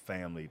like a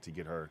family to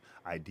get her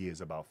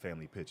ideas about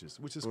family pitches,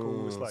 which is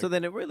cool. It's like, So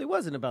then it really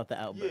wasn't about the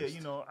outburst.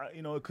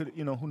 yeah, it could,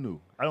 who knew?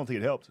 I don't think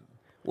it helped.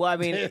 Well, I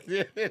mean,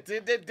 it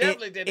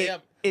definitely didn't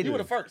help. You were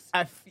the first.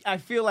 I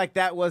feel like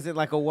that wasn't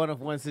like a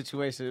one-of-one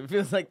situation. It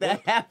feels like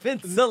that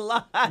happens a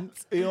lot.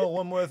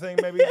 One more thing,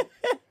 maybe.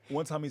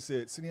 One time he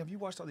said, Sydney, have you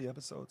watched all the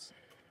episodes?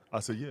 I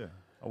said, yeah.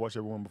 I watched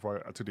everyone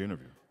before I took the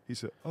interview. He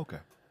said, okay.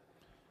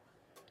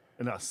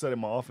 And I sat in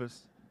my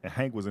office, and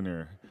Hank was in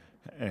there.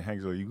 And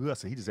Hank said, you good? I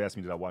said, he just asked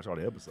me, did I watch all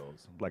the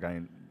episodes? Like,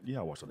 I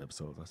watched all the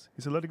episodes.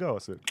 He said, let it go. I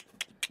said,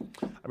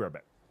 I'll be right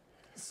back.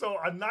 So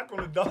I knock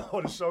on the door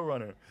with the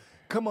showrunner.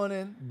 Come on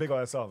in. Big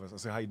ass office. I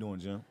said, how you doing,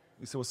 Jim?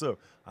 He said, what's up?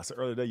 I said,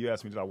 earlier today you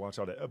asked me, did I watch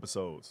all the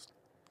episodes?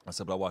 I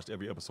said, but I watched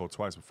every episode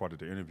twice before I did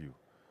the interview.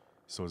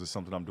 So is there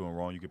something I'm doing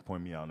wrong? You can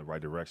point me out in the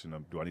right direction.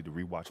 Do I need to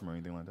rewatch them or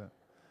anything like that?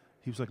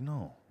 He was like,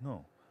 no.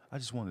 I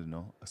just wanted to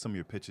know some of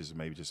your pitches,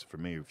 maybe just for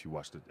me, if you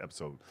watched the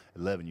episode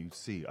 11, you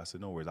see. I said,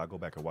 no worries. I'll go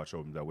back and watch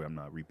over them. That way I'm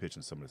not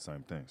repitching some of the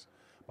same things.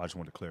 But I just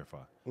wanted to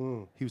clarify.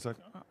 He was like,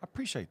 I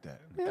appreciate that.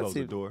 And closed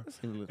the door.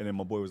 And then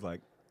my boy was like,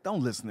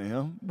 don't listen to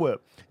him.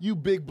 What? You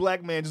big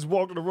black man just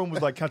walked in the room and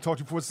was like, can I talk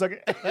to you for a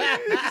second?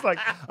 He's like,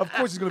 of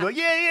course he's going to be like,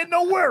 yeah,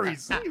 no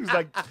worries. He was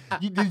like,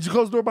 did you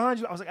close the door behind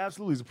you? I was like,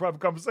 absolutely. It's a private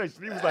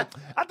conversation. He was like,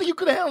 I think you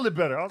could have handled it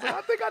better. I was like,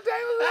 I think I handled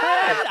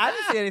it. I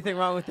didn't see anything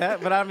wrong with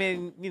that, but I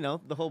mean,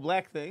 the whole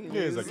black thing.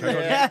 Yeah, it's like,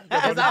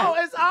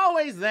 It's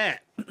always that.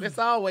 It's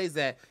always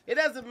that. It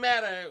doesn't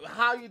matter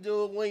how you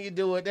do it, when you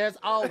do it. There's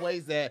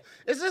always that.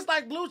 It's just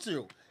like Blue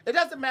Chew. It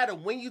doesn't matter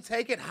when you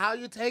take it, how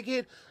you take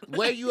it,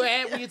 where you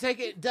at when you take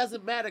it. It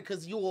doesn't matter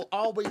because you will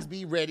always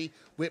be ready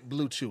with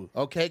Blue Chew,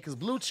 okay? Because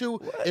Blue Chew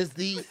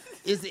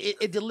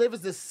it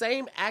delivers the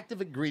same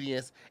active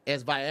ingredients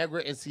as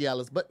Viagra and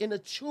Cialis, but in a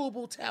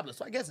chewable tablet.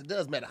 So I guess it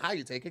does matter how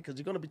you take it because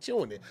you're going to be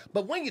chewing it.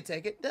 But when you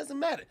take it, it doesn't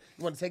matter.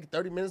 You want to take it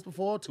 30 minutes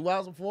before, 2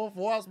 hours before,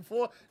 4 hours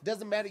before, it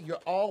doesn't matter. You're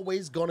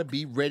always going to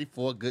be ready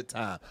for a good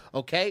time,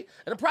 okay?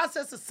 And the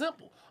process is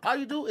simple. All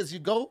you do is you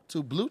go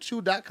to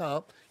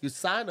BlueChew.com, you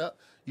sign up,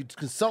 you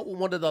consult with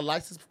one of the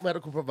licensed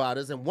medical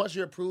providers, and once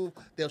you're approved,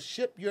 they'll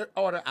ship your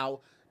order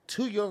out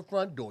to your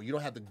front door. You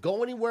don't have to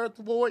go anywhere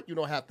for it. You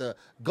don't have to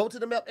go to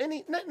the mail.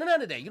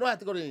 None of that. You don't have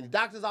to go to any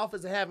doctor's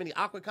office and have any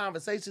awkward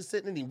conversations,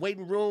 sitting in any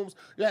waiting rooms.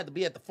 You don't have to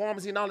be at the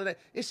pharmacy and all of that.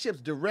 It ships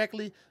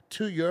directly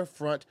to your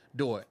front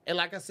door. And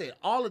like I said,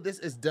 all of this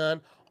is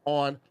done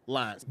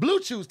online. Blue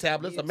Chews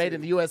tablets are made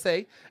in the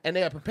USA, and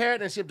they are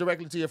prepared and shipped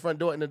directly to your front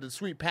door in a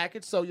discreet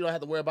package, so you don't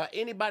have to worry about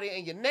anybody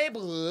in your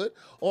neighborhood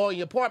or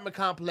your apartment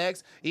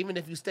complex, even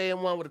if you stay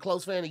in one with a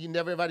close family and you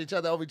never invite each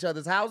other over each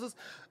other's houses,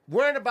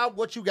 worrying about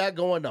what you got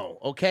going on,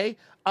 okay?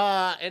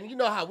 And you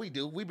know how we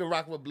do. We've been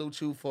rocking with Blue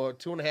Chew for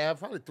 2.5,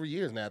 probably 3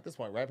 years now at this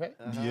point, right, Pat?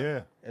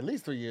 Yeah. At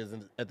least 3 years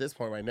at this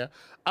point right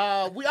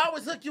now. We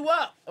always hook you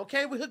up,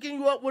 okay? We're hooking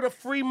you up with a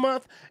free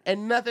month,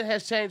 and nothing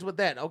has changed with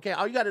that, okay?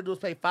 All you got to do is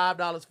pay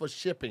 $5 for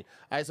shipping.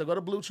 All right, so go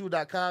to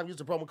BlueChew.com, use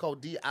the promo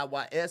code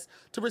DIYS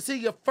to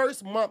receive your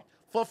first month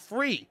for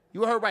free.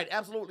 You heard right,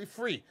 absolutely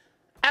free.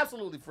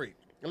 Absolutely free.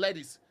 And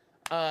ladies,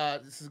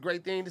 this is a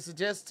great thing to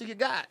suggest to your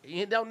guy.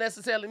 You don't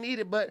necessarily need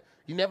it, but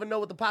you never know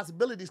what the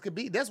possibilities could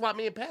be. That's why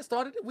me and Pat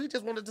started it. We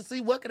just wanted to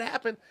see what could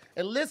happen.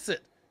 And listen,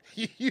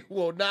 you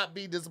will not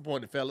be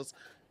disappointed, fellas.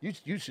 You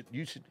should.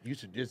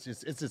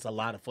 It's just a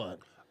lot of fun.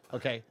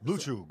 Okay, Blue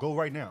Chew, go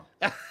right now.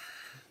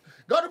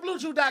 Go to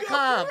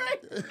BlueChew.com.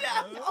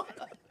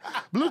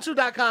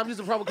 BlueChew.com. Use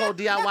the promo code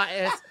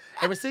DIYS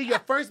and receive your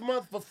first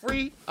month for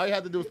free. All you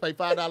have to do is pay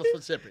 $5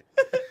 for shipping.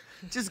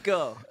 Just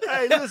go.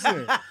 Hey,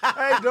 listen.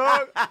 Hey,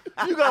 dog.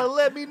 You gotta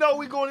let me know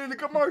we going into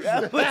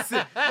commercial.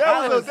 Listen,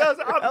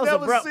 I've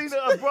never abrupt. seen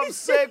an abrupt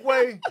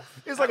segue.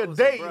 It's like a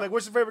date. abrupt. Like,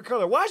 what's your favorite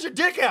color? Why's your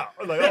dick out?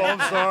 I'm like, oh, I'm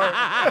sorry.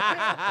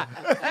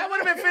 That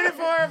would have been fitting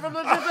for her from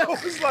the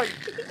It's like,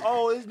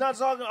 oh, he's not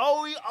talking.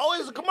 Oh,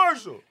 it's a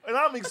commercial. And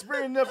I'm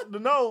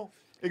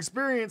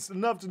experienced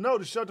enough to know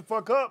to shut the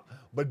fuck up,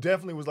 but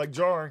definitely was like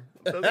jarring.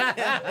 Same time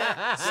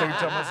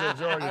I said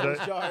jarring I was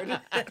today.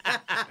 jarred.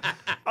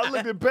 I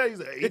looked at Patty, he's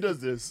like, he does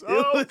this.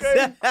 Oh,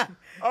 okay.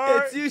 All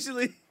right. It's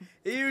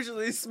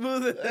usually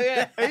smoother.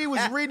 Yeah. And he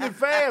was reading it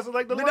fast. I'm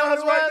like, the You know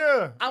line's what it right was?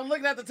 there. I'm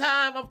looking at the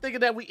time. I'm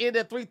thinking that we end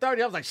at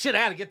 3:30. I was like, shit, I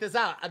gotta get this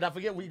out. And I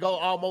forget we go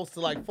almost to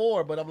like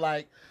 4, but I'm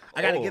like,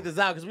 I gotta get this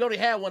out because we only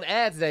had one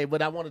ad today,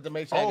 but I wanted to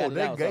make sure I got it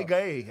out.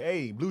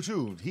 Hey, Blue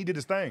Chew, he did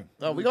his thing.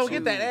 So we gonna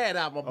get that ad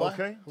out, my boy.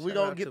 Okay. We Shout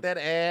gonna out get to- that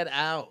ad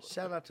out.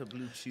 Shout out to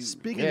Blue Chew.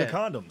 Speaking Yeah. of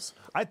condoms,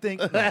 I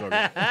think. No,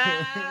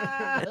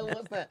 joking.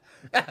 What's that?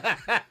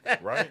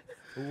 Right?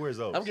 Who wears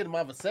those? I'm getting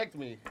my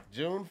vasectomy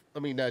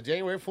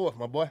January 4th,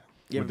 my boy.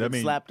 You What ever that been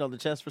mean? slapped on the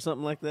chest for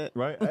something like that?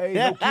 Right? Hey,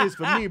 no kids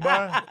for me, boy.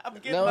 I'm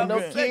getting No, my no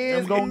vasectomy.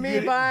 kids. I'm gonna Getting me,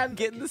 get it. bud.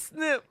 Getting the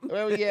snip.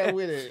 Where we at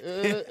with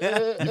it?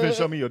 You finna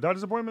show me your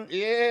doctor's appointment?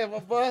 Yeah, my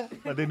boy.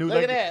 Like they knew, Look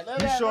like, at that. Look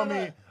at you that. showing Look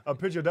me at a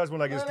picture of doctor's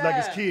appointment Look like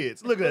it's at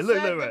kids. Look at that. Look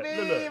at that.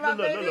 Vasectomy, Look, my look,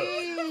 look, baby.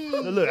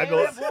 look. Look, I go.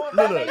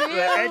 Look.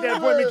 Ain't that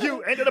appointment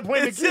cute? Ain't that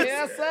appointment cute?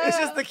 Yes, sir. It's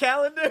just the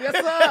calendar. Yes,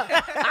 sir.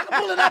 I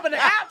can pull it up in the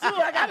app, too.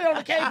 I got it on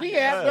the KP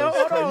app. No,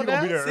 hold on You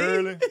gonna be there now.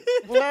 early?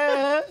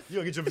 Well, You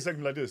gonna get your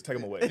vasectomy like this? Take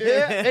them away.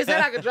 yeah, they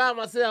said I could drive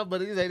myself, but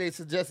they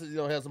suggested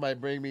have somebody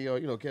bring me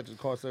or catch a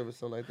car service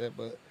something like that.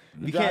 But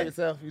you drive can't-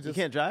 yourself. You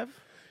can't drive?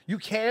 You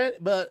can,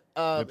 but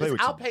They play it's with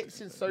you.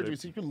 outpatient surgery,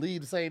 so you can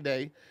leave the same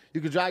day. You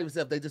can drive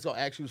yourself. They just gonna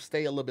ask you to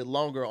stay a little bit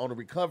longer on the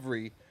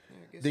recovery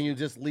than you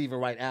just leaving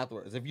right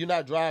afterwards. If you're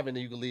not driving,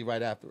 then you can leave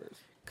right afterwards.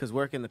 Because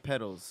working the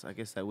pedals, I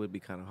guess that would be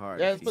kind of hard.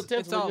 Yeah, if it's you- potentially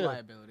It's all good.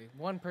 liability.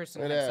 One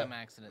person Yeah. had some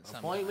accident somewhere.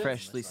 Appointment.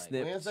 Freshly It's like-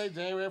 snipped. Wednesday,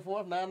 January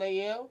 4th, 9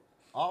 a.m.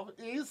 Off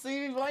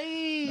easy,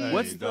 Hey,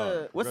 What's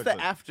dog, what's the congratulations.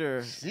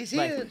 after? She's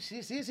like, here.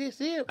 She's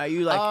here. Are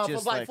you like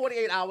just for like like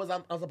 48 hours?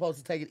 I'm supposed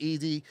to take it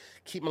easy,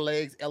 keep my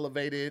legs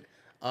elevated,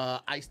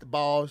 ice the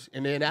balls,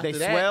 and then after they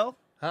that, swell?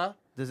 huh?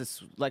 Does it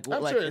like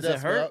I'm like sure is it it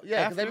does hurt? swell.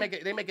 Yeah, because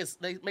after?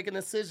 they make an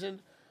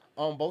incision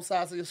on both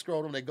sides of your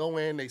scrotum. They go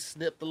in, they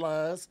snip the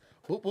lines,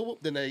 whoop, whoop, whoop.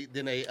 Then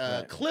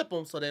they clip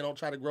them so they don't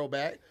try to grow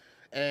back,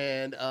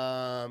 and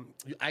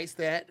you ice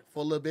that for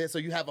a little bit so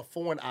you have a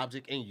foreign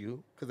object in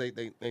you because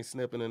they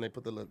snip and then they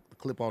put the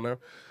clip on there.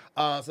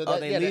 So Oh, that,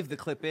 they yeah, leave the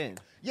clip in.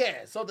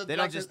 yeah. So the, They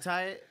like don't just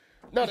tie it.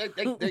 no, they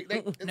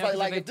it's No,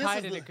 like if they if this tied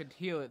is it, the, it could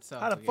heal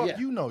itself. How the fuck Yeah.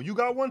 you know? You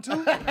got one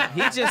too?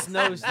 He just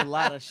knows a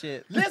lot of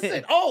shit.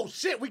 Listen, oh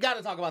shit, we got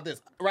to talk about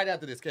this right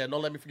after this, Cam.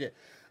 Don't let me forget.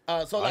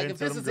 So like didn't if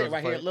tell this them is it girls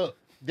right to here, fight.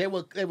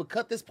 look, they would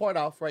cut this part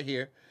off right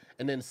here,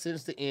 and then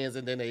cinch the ends,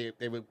 and then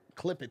they would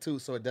clip it too,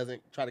 so it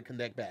doesn't try to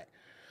connect back.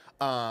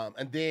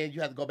 And then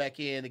you have to go back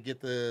in and get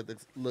the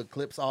little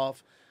clips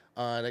off.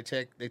 They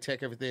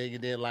check everything,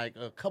 and then like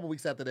a couple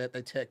weeks after that,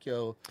 they check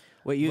your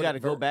Wait, you What- got to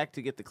go ver- back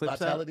to get the clips out?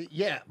 vitality.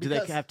 Yeah, Do they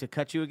because have to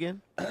cut you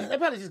again? they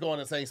probably just go in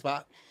the same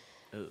spot.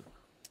 Ooh.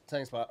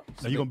 Same spot.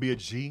 Are you gonna be a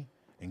G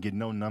and get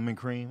no numbing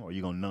cream, or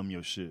you gonna numb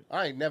your shit?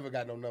 I ain't never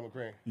got no number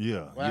cream.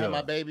 Yeah, When I yeah. had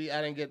my baby,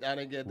 I didn't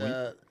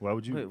get. Why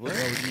would you? Wait, what?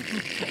 Why would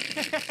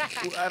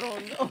you? I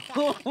don't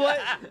know. What?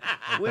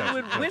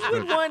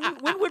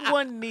 When would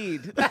one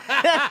need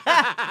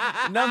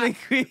numbing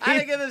cream? I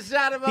didn't get a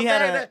shot of my He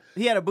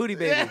baby. had a booty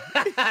baby.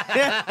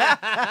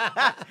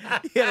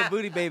 He had a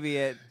booty baby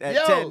at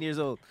Yo. 10 years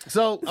old.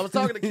 So I was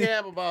talking to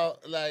Cam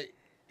about like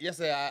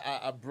yesterday.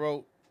 I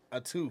broke a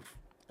tooth,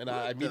 and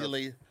I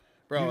immediately,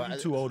 bro. You're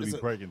too old to it's be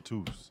a- breaking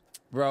tooths.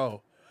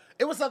 bro.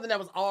 It was something that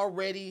was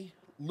already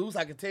loose.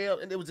 I could tell,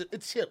 and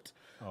it chipped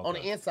on the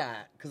Okay.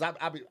 inside. Because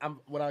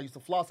when I used to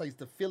floss, I used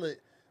to feel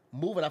it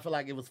moving. I feel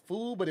like it was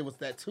food, but it was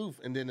that tooth,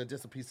 and then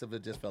just a piece of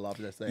it just fell off.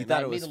 That thing. You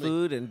thought I it was immediately-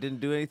 food and didn't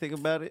do anything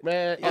about it?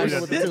 Man, Oh, it yeah.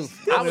 was the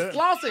tooth. I was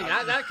flossing.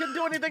 I couldn't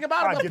do anything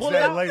about it. I'll But get to pull it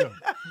that out. later.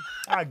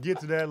 I'll get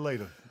to that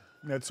later.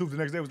 And that tooth the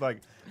next day was like,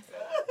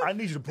 I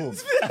need you to pull me.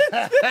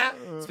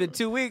 It's been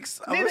 2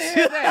 weeks. Neither here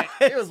nor that.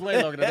 It was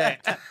way longer than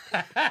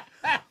that.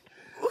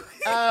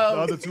 The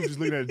other tooth just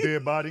looking at a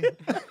dead body.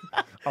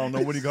 I don't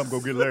know when he come go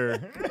get Larry.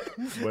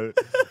 But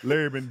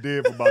Larry been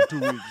dead for about 2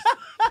 weeks.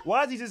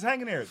 Why is he just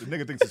hanging there? The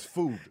nigga thinks it's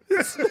food.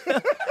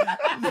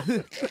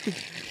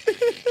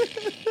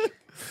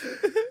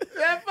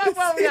 Man, fuck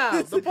both of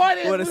y'all. The point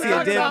is, Wanna we see a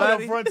talking dead about-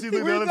 body? The front teeth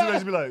look at the other teeth, they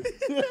should be like,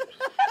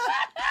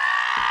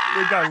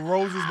 they got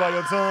roses by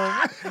your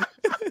tongue.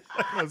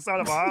 On the side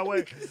of a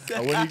highway.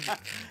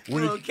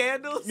 When Little he,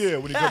 candles? yeah,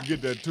 when he come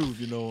get that tooth,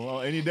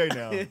 any day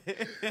now.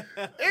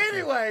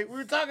 Anyway, we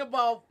were talking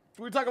about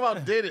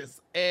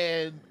dentists,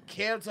 and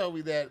Cam told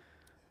me that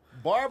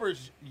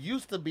barbers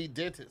used to be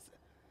dentists.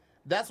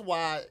 That's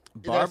why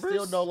there's still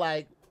Barbers? no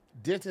like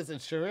dentist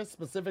insurance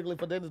specifically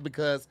for dentists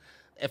because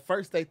at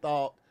first they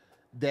thought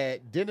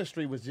that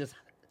dentistry was just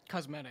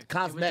Cosmetic. It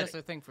Cosmetic. was just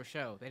a thing for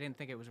show. They didn't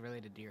think it was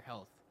related to your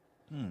health.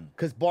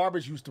 because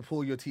barbers used to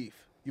pull your teeth.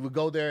 You would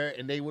go there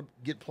and they would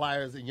get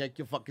pliers and yank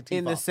your fucking teeth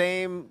In the off.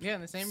 same Yeah,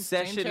 in the same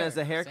session chair. as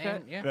a haircut.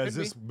 Same, yeah, Is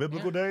could this be.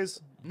 biblical Yeah.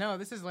 days? No,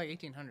 this is like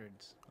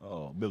 1800s.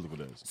 Oh, biblical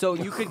days. So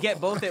you could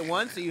get both at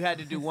once, or you had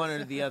to do one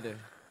or the other.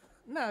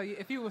 No,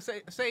 if you will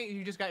say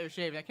you just got your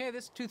shave, like, hey,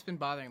 this tooth's been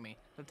bothering me.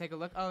 They'll take a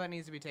look. Oh, that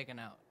needs to be taken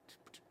out.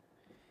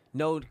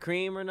 No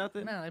cream or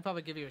nothing. No, they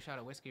probably give you a shot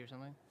of whiskey or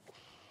something.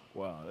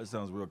 Wow, that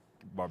sounds real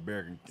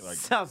barbaric. and, Like,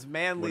 Sounds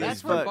manly Well, as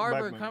That's where fuck. barber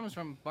Black man. comes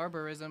from.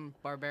 Barbarism,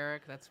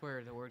 barbaric. That's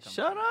where the word comes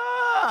Shut from.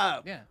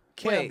 up. Yeah,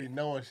 Can't Wait. be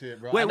knowing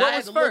shit, bro. Wait, And I what had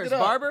was to look first, it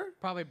up. barber?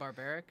 probably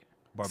barbaric.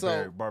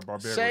 barbaric. So,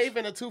 Barbaric. shave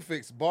and a tooth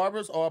fix.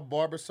 Barbers or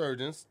barber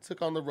surgeons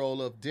took on the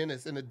role of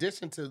dentists in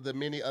addition to the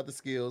many other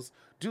skills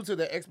due to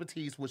their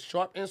expertise with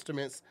sharp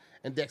instruments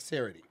and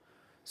dexterity.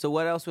 So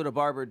what else would a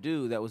barber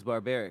do that was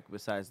barbaric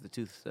besides the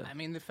tooth stuff? I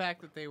mean, the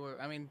fact that they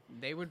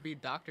would be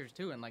doctors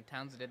too, and like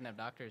towns that didn't have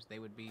doctors, they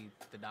would be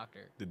the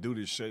doctor. The dude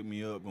that shaped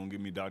me up gonna give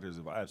me doctors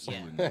if I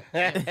absolutely Yeah.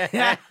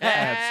 not. Absolutely.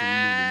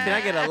 Can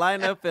I get a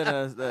lineup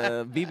and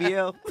a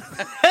BBL?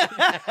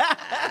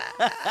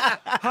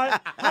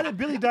 How did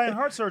Billy die in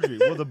heart surgery?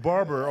 Well, the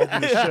barber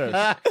opened his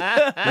chest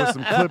with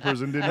some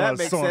clippers and didn't know how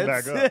to sew him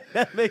back up.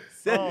 That makes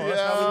sense. Oh,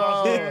 that's how we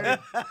lost Yo. Gary.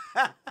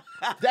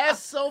 That's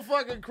so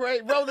fucking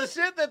crazy, bro. The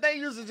shit that they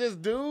used to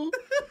just do,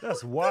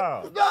 That's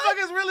wild.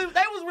 motherfuckers really,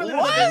 they was really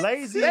What?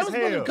 Lazy They as was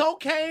putting hell.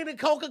 cocaine and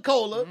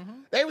Coca-Cola.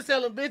 They was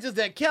telling bitches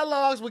that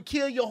Kellogg's would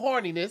kill your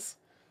horniness.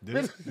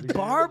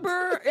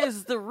 Barber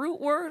is the root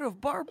word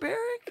of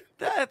barbaric?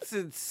 That's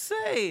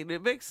insane.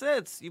 It makes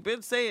sense. You've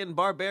been saying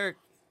barbaric.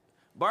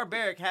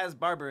 Barbaric has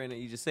barber in it.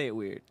 You just say it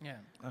weird. Yeah.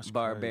 That's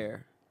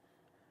Barbar.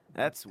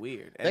 That's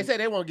weird. They And say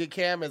they want to get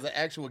Cam as an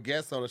actual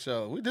guest on the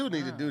show. We do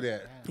need to do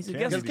that. he's a Cam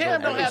guest Because need to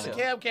Cam go don't on have the the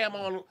show. Cam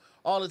on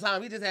all the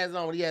time. He just has it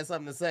on when he has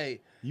something to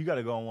say. You got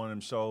to go on one of them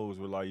shows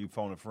where like you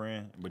phone a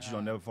friend, but you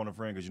don't never phone a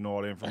friend because you know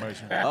all the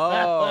information.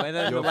 Oh, and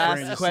then the Your friend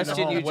last just question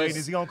sitting at you home waiting, is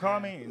just he gonna call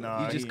me?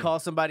 Nah, you just he- call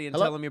somebody and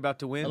Hello? tell them you're about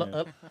to win.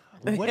 Hello?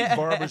 What did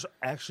barbers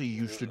actually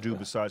used to do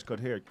besides cut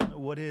hair?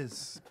 What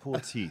is pull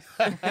teeth?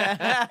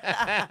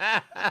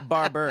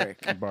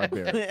 Barbaric.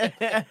 Barbaric.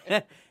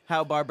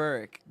 How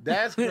barbaric.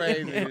 That's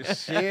crazy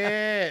as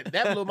shit.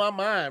 That blew my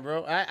mind,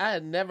 bro. I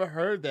had never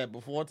heard that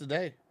before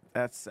today.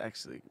 That's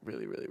actually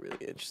really, really, really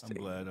I'm interesting.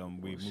 glad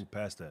we moved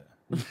past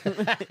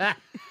that.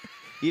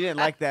 You didn't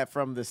like that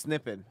from the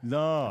snipping.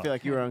 No, I feel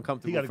like you were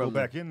uncomfortable. he got to go from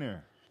back in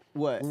there.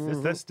 What?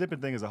 That snipping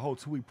thing is a whole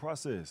 2-week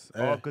process.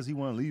 All because he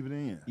want to leave it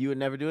in. You would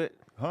never do it?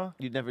 Huh?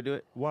 You'd never do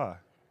it? Why?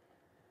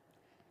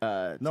 No,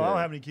 I don't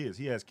have any kids.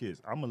 He has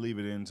kids. I'm gonna leave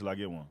it in until I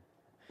get one.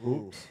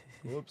 Oops.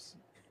 Oops.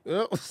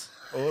 Oops.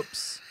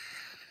 Oops.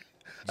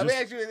 Let me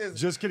ask you this.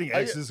 Just kidding, Are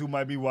you- exes who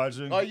might be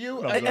watching. Are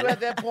you No, I'm joking. at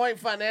that point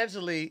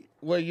financially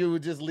where you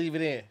would just leave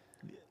it in?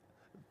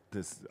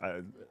 This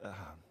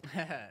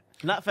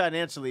Not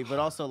financially, but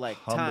also like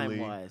humbly,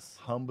 time-wise.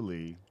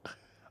 humbly,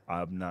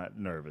 I'm not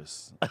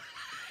nervous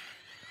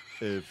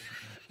if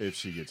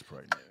she gets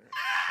pregnant.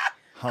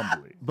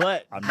 Humbly,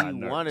 But I'm not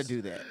you want to nervous.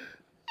 do that.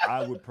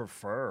 I would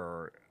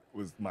prefer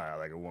with my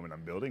like a woman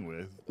I'm building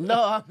with.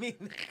 No, I mean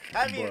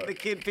But- the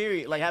kid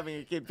period, like having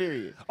a kid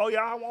period. Oh yeah,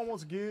 I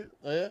almost get.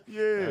 Oh, yeah?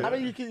 Yeah. How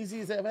many you kids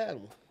you have had?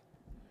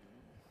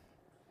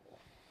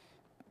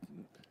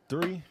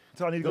 3.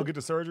 So I need to go get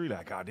the surgery.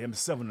 Like, goddamn,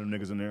 7 of them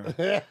niggas in there.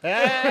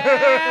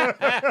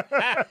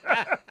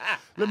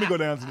 Let me go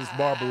down to this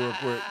barber real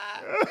quick.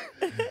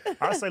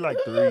 I say like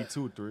 3,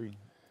 2 or 3.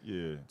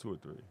 Yeah, 2 or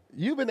 3.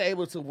 You've been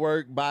able to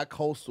work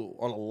bi-coastal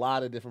on a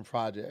lot of different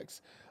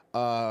projects,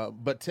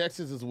 but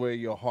Texas is where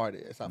your heart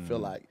is. I feel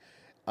like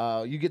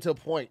you get to a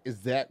point.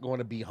 Is that going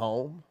to be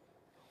home?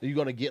 Are you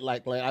going to get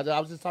like I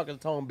was just talking to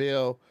Tone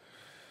Bill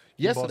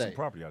yesterday. bought some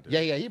property out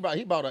there. Yeah, he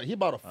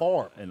bought a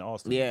farm. In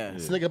Austin. Yeah.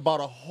 This nigga bought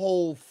a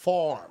whole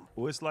farm.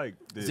 Well, it's like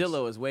this.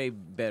 Zillow is way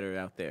better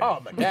out there. Oh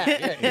my god,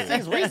 yeah,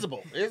 it's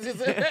reasonable.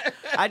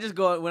 I just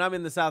go when I'm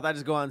in the South. I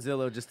just go on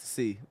Zillow just to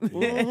see.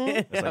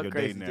 It's How like a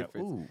crazy dating app.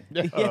 difference.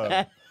 Ooh.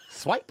 Yeah.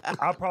 Swipe.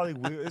 I probably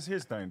will. It's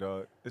his thing,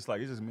 dog. It's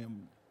like, it's just me.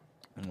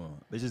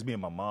 It's just me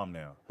and my mom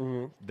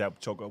now. That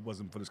choke up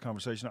wasn't for this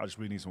conversation. I just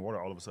really need some water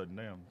all of a sudden.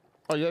 Damn.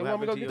 Oh yeah, you What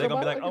want me to go happened to get you? They're your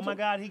gonna be like, bottle? oh my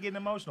God, he getting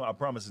emotional. I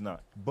promise it's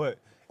not. But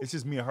it's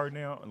just me and her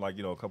now, and like,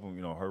 a couple,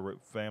 her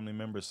family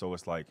members. So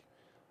it's like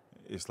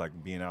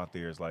being out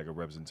there is like a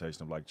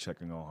representation of like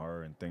checking on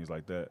her and things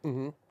like that.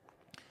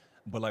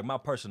 But like my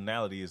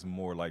personality is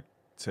more like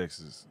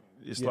Texas.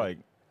 It's Yeah. like,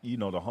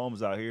 the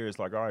homes out here, it's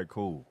like, all right,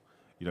 cool.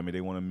 You know what I mean?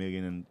 They want $1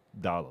 million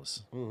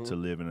to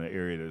live in an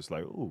area that's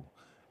like, ooh.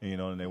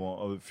 And they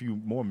want a few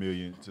more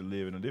million to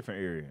live in a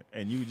different area.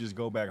 And you just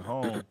go back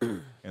home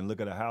and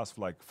look at a house for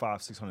like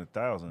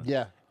 $500,000-$600,000.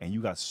 Yeah. And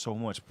you got so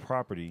much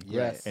property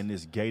Yes. in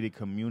this gated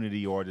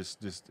community or this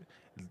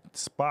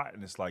spot,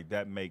 and it's like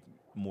that make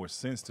more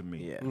sense to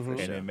me. Yeah, for and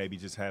sure. then maybe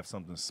just have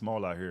something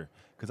small out here,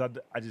 because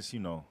I just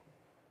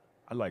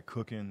I like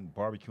cooking,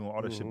 barbecuing,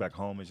 all that shit back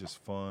home. It's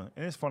just fun,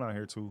 and it's fun out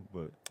here too.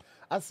 But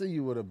I see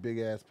you with a big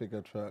ass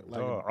pickup truck.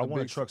 Like I want a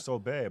big- truck so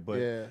bad, but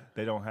Yeah.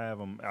 they don't have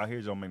them out here.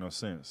 It don't make no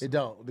sense. It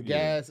don't. The Yeah.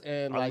 gas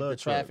and I like the love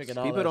traffic trucks. and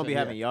all People that don't be shit,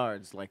 having yeah.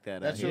 yards like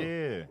that. That's out true.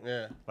 here. Yeah,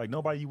 Yeah, like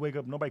nobody. You wake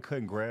up, nobody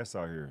cutting grass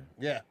out here.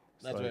 yeah,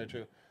 that's like- very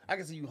true. I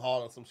can see you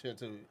hauling some shit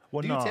too.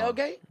 Well, Do you no.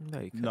 tailgate? No,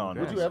 you couldn't No, go.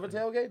 no. Would you ever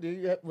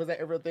tailgate? Was that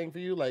ever a thing for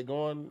you? Like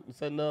going,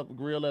 setting up a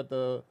grill at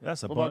the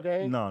That's a football bunch.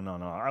 game? No.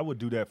 I would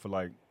do that for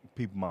like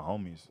people, my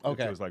homies. If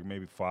Okay. it was like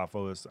maybe 5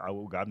 of us.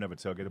 I've never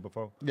tailgated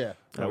before. Yeah.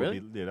 That really?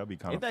 would be that'd be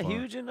kind Ain't of that fun.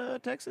 huge in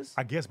Texas?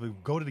 I guess,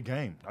 but go to the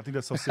game. I think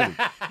that's so silly.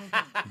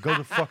 Go to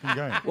the fucking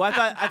game. Well,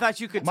 I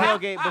thought you could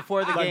tailgate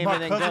before the Like game my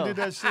and then cousin go. did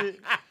that shit.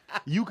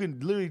 You can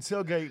literally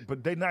tailgate,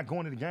 but they not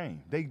going to the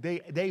game.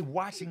 They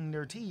watching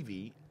their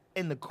TV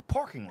in the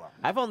parking lot.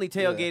 I've only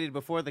tailgated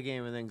before the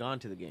game and then gone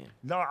to the game.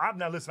 No, I've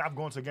not listened. I've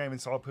gone to a game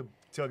and saw people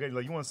tailgate.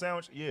 Like, you want a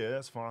sandwich? Yeah,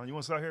 that's fine. You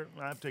want to sit out here?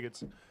 I have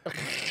tickets.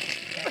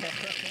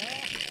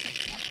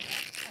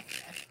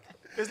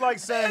 It's like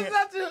saying,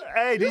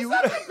 hey, do you?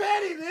 Such a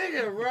petty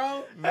nigga,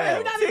 bro. Hey,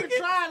 you're not even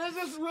trying. That's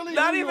just really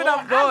Not who you even are.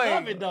 I'm going. I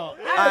love it, though.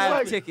 I have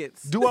like-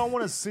 tickets. Do I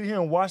want to sit here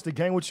and watch the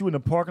game with you in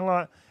the parking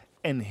lot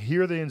and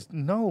hear the?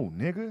 No,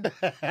 nigga.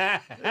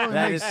 That don't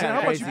That make is sense.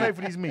 kinda How much you crazy. pay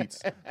for these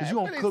meats? Because you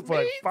gonna these cook for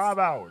like meats? 5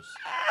 hours.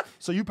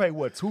 So you pay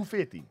what,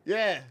 $250?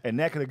 Yeah. And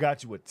that could have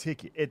got you a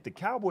ticket at the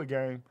Cowboy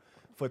game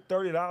for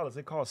 $30.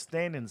 They call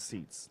standing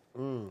seats,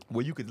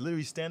 where you could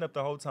literally stand up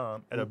the whole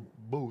time at a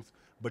booth,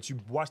 but you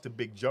watch the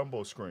big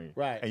jumbo screen,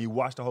 Right. And you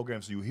watch the whole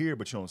game, so you hear, it,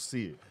 but you don't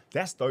see it.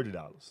 That's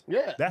 $30.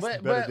 Yeah, that's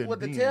but better than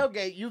with the being.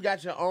 tailgate, you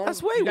got your own.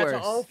 That's way you got worse.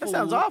 Your own That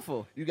sounds food.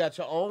 awful. You got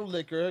your own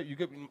liquor. You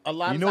could a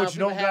lot You of know times what you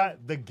don't people have-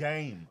 got? The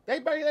game. They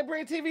bring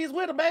TVs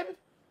with them, baby.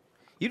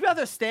 You'd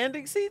rather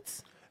standing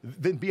seats?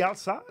 Then be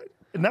outside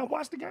and not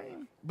watch the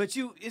game. But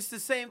it's the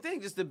same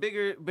thing, just the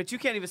bigger. But you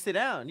can't even sit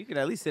down. You could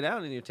at least sit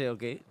down in your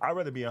tailgate. I'd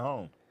rather be at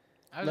home.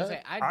 I was gonna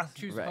say I'd I-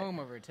 choose Right. home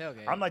over a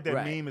tailgate. I'm like that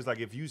Right. meme is like,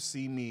 if you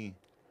see me,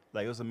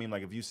 like, what's a meme?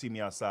 Like, if you see me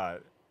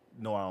outside,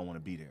 no, I don't want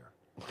to be there.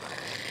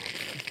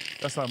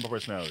 That's not my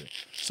personality.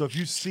 So if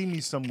you see me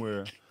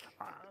somewhere,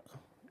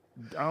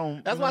 I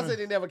don't. That's why I said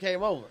they never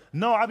came over.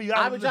 No, I I be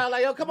trying to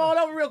like, yo, come on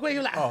over real quick.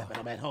 You're like, oh, man,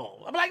 I'm at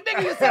home. I'm like,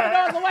 nigga, you're 7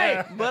 doors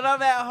away. But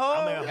I'm at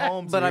home. I'm at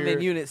home. But I'm in here.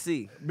 Unit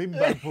C. Meet me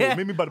by the pool.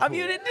 Meet me by the I'm pool.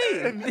 Unit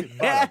D. Meet me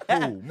by the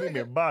pool. Meet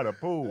me by the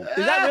pool.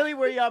 Is that really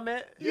where y'all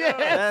met? Yes.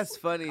 That's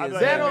funny. I'd as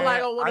be That hell. on, like,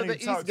 man, on one I of need the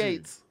to talk East to you.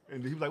 gates.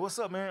 And he was like, "What's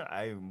up, man?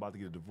 I am about to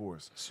get a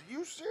divorce." So,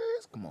 you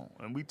serious? Come on.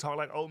 And we talk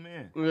like old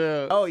men.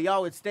 Yeah. Oh,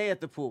 y'all would stay at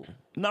the pool.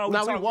 No, we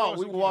talk walk. close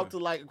We to walk the-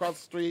 to like across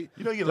the street.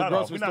 You know, you get the a lot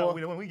off. grocery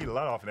store. We get a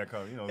lot off in that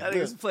car. You know, Y'all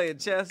niggas playing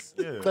chess.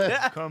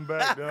 yeah. Come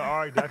back. All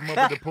right, back him up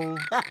at the pool.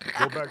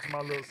 Go back to my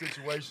little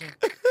situation.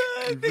 You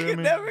feel Nigga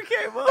me? never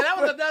came up. And that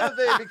was another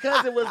thing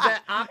because it was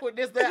that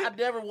awkwardness that I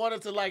never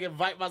wanted to like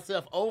invite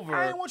myself over.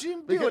 I didn't want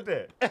you to deal with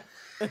that.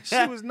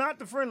 She was not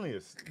the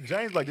friendliest.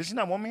 James like, did she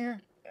not want me here?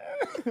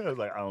 I was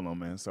like, I don't know,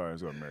 man. Sorry, I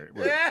was getting married.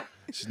 But Yeah.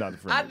 she's not the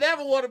I friendliest.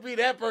 never want to be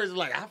that person.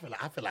 Like I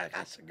feel like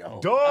I should go. I feel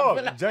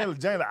Dog, like-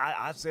 James,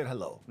 I said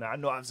hello. Now I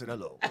know I said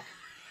hello.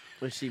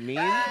 Was she mean?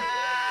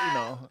 You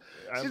know,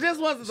 She just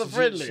wasn't the She's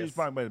friendliest.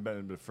 probably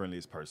better the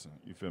friendliest person.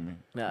 You feel me?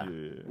 Nah.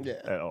 Yeah.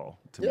 At all.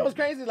 To You know me. what's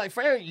crazy? Like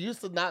Farron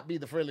used to not be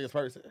the friendliest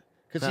person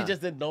because she Huh.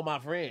 just didn't know my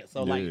friend.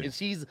 So like, Yeah. and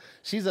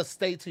she's a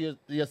stay to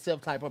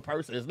yourself type of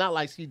person. It's not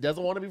like she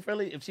doesn't want to be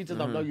friendly. If she just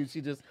don't know you,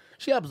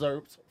 she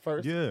observes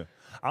first. Yeah.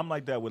 I'm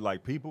like that with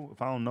like people.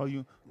 If I don't know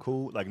you,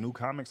 cool. Like new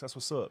comics, that's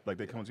what's up. Like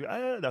they come to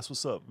you, that's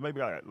what's up. Maybe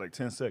I got like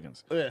 10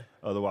 seconds. Yeah.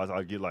 Otherwise,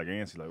 I'll get like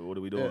antsy. Like, what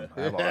are we doing?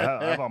 I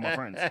have all my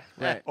friends.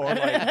 Right.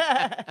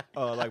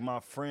 Or like my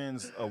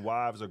friends'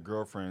 wives or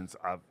girlfriends,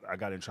 I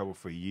got in trouble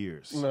for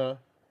years No.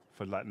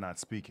 for like not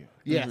speaking.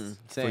 Yes.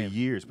 For Same.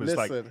 years. But it's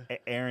Listen.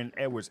 like Aaron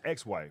Edwards'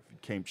 ex-wife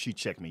she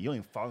checked me. You don't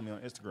even follow me on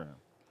Instagram.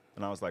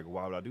 And I was like,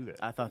 why would I do that?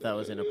 I thought that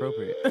was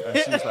inappropriate. And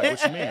she was like,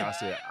 what you mean? I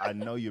said, I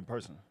know you in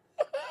person.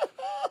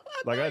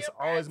 Like, that's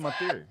always my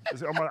theory.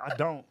 I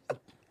don't.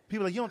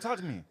 People are like, you don't talk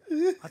to me.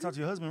 I talk to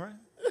your husband,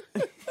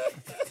 right?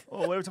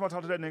 Oh, every time I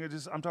talk to that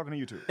nigga, I'm talking to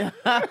you two.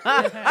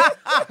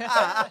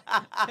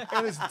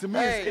 And to me,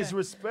 it's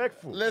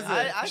respectful. Listen.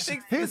 I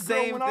think the His girl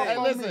same went off thing.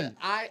 on Hey, me. listen,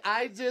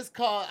 I just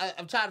called.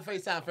 I'm trying to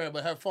FaceTime for her,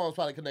 but her phone's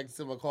probably connected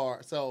to my car.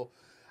 So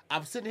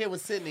I'm sitting here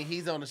with Sydney.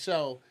 He's on the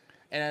show.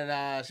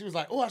 And she was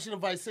like, "Oh, I should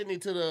invite Sydney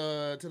to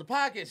the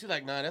podcast." She's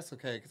like, "Nah, that's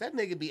okay, cause that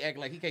nigga be acting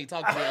like he can't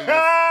talk to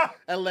me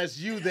unless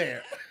you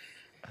there."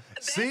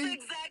 See?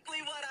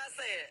 Exactly what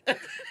I said.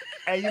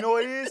 And you know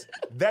what it is?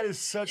 That is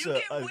such You a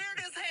get weird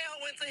as hell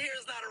when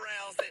Tahir's not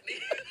around,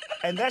 Sydney.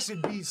 and that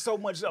should be so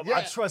much up. Yeah.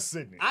 I trust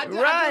Sydney. I'm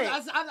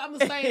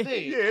the same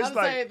thing. Yeah, it's I'm the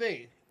like- same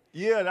thing.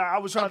 Yeah, I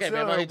was trying Okay, to man,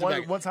 tell I'll her hit you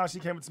back. one time she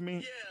came up to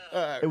me.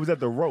 Yeah. It was at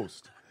the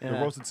roast, the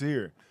Yeah. roast of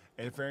Tahir.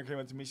 And Farron came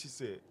up to me. She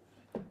said,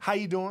 "How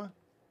you doing?"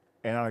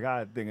 And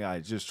I think I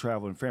just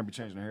traveled and Farron be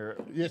changing her hair.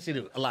 Yes, you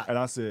do a lot. And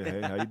I said,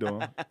 "Hey, how you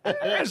doing?"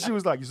 And she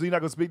was like, "So you're not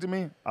gonna speak to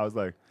me?" I was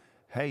like,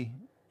 "Hey."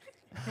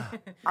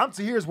 I'm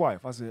Tahir's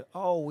wife. I said,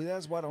 oh, well,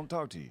 that's why I don't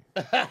talk to you.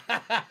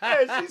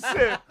 And she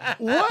said,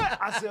 what?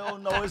 I said, oh,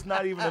 no, it's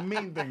not even a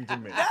mean thing to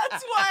me.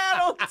 That's why I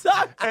don't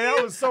talk to And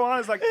I was so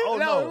honest, like, oh,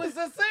 no. it was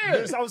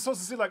sincere. I was so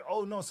sincere, like,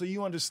 oh, no, so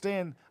you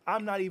understand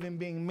I'm not even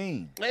being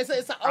mean. It's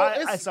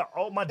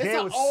My dad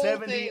an was old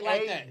 78, thing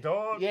like that.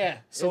 dog. Yeah,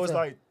 So it's it's a-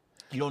 like,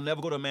 you don't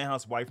never go to a man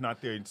house, wife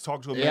not there. You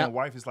talk to a Yeah. man,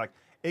 wife. It's like,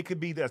 it could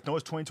be that. No,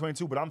 it's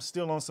 2022, but I'm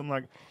still on some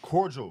like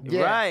cordial.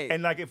 Yeah. Right.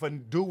 And like if a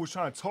dude was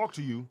trying to talk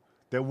to you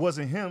that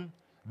wasn't him,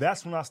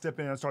 that's when I step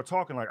in and start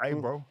talking like, hey,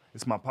 bro,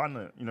 it's my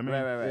partner. You know what I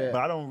mean? Right. Yeah.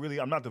 But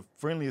I'm not the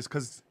friendliest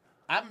because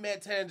I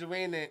met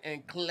Tangerine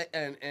and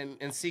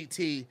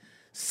CT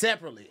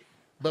separately.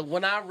 But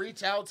when I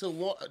reach out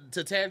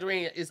to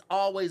Tangerine, it's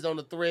always on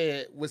the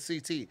thread with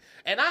CT.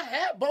 And I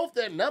have both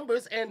their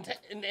numbers, and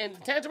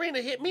Tangerine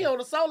hit me on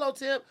a solo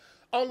tip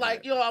on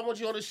like, yo, I want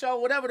you on the show,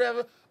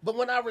 whatever. But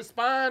when I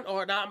respond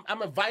or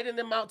I'm inviting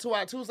them out to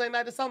our Tuesday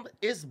night or something,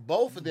 it's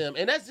both of them.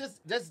 And that's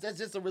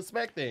just a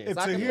respect thing. if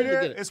So I to can hear really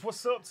that, get it. it's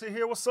what's up, to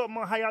hear what's up,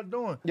 man, how y'all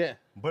doing? Yeah.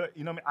 But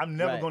you know what I mean? I'm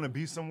never Right. gonna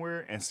be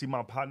somewhere and see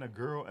my partner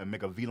girl and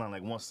make a V-line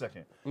like 1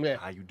 second. Yeah.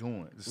 How you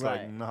doing? It's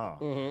Right. like, nah.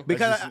 That's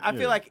Because just- I yeah.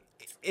 feel like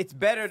it's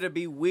better to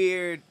be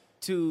weird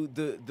to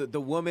the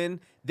woman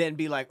than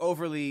be like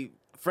overly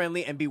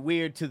friendly and be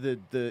weird to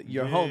your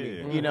Yeah.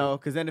 homie, you know?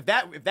 Because then if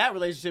that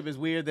relationship is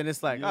weird, then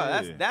it's like, oh,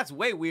 Yeah. that's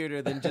way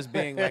weirder than just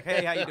being like,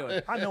 hey, how you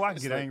doing? I know I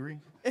can get angry.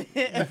 You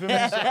feel me?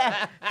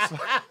 So-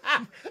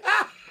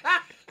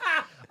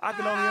 I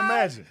can only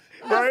imagine.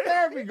 Right?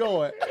 Therapy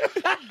going.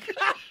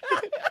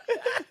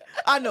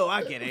 I know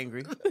I get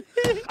angry.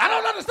 I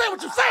don't understand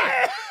what you're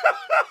saying.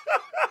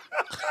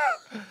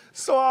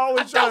 So I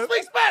always try Don't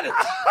speak Spanish.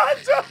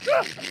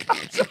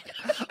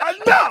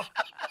 Enough!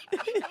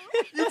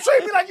 You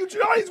treat me like you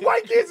treat all these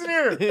white kids in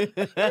here.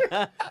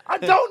 I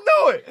don't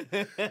know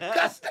it.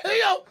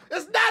 Castillo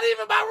is not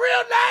even my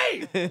real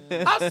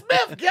name. I'm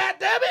Smith,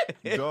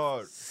 goddammit.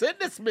 Dog,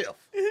 Sidney Smith.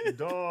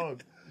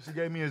 dog. She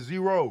gave me a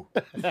 0.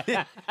 Damn,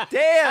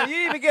 you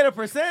didn't even get a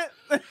percent?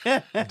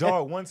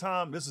 Dog, one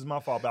time, this is my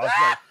fault, but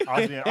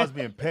I was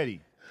being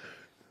petty.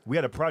 We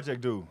had a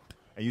project due,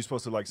 and you're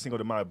supposed to like Cinco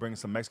de Mayo bring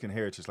some Mexican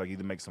heritage, like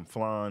either make some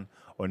flan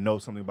or know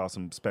something about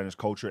some Spanish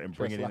culture and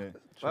bring it in.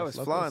 I was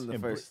flying the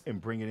And, first.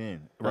 and bring it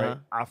in, right? Uh-huh.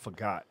 I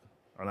forgot.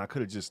 And I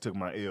could have just took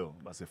my L.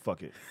 I said,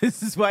 fuck it.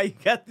 This is why you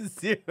got the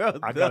 0.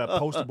 I got a though.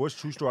 poster board. It's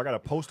a true story. I got a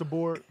poster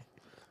board.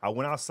 I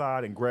went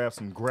outside and grabbed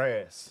some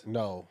grass.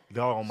 No.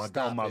 Dog, on my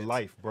Stop it.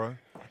 life, bro.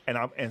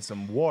 And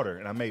some water,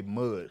 and I made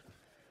mud.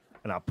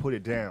 And I put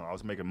it down. I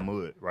was making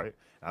mud, right?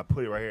 And I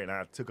put it right here, and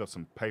I took up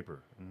some paper.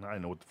 And I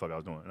didn't know what the fuck I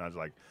was doing. And I just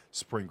like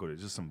sprinkled it,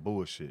 just some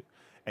bullshit.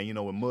 And you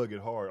know, when mud get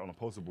hard on a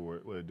poster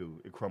board, what it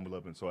do? It crumble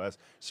up. And so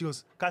she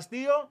goes,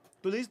 Castillo,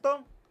 ¿tú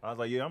listo? I was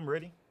like, yeah, I'm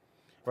ready.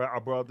 Right? I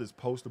brought up this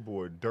poster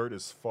board. Dirt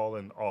is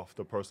falling off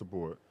the poster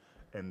board.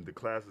 And the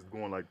class is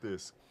going like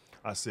this.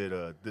 I said,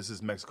 this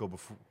is Mexico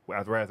before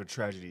after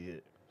tragedy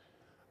hit.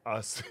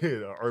 I said,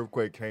 an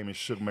earthquake came and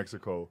shook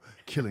Mexico,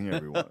 killing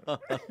everyone.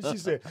 She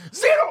said,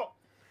 Zero!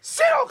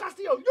 Zero,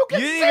 Castillo! You get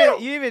You zero!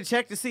 didn't even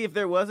check to see if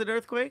there was an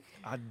earthquake?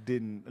 I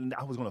didn't.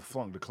 I was going to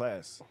flunk the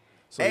class.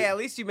 So Hey, at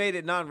least you made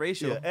it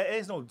non-racial. yeah,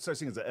 there's no such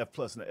thing as an F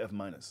plus and an F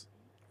minus.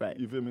 Right.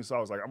 You feel me? So I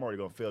was like, I'm already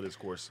going to fail this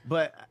course.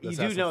 But you Let's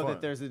do have some know fun.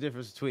 that there's a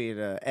difference between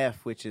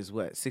F, which is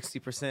what,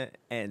 60%,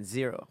 and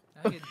 0.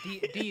 I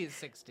get D is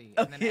 60,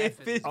 and then Okay,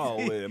 F is. Oh,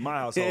 well, in my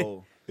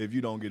household, if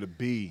you don't get a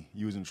B,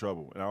 you was in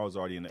trouble. And I was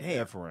already in the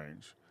Damn. F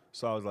range.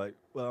 So I was like,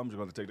 well, I'm just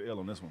going to take the L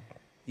on this one.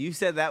 You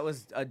said that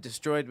was a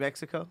destroyed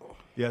Mexico?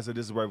 Yeah, so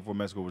this is right before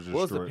Mexico was What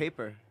was destroyed. the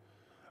paper?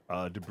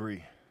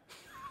 Debris.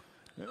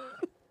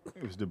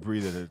 It was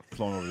debris that had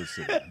flown over the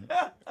city.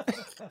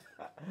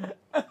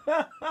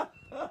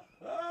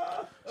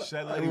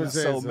 That lady was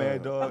say so something,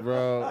 mad, dog.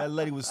 bro. That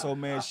lady was so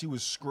mad. She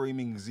was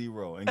screaming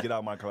 0 and get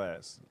out my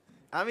class.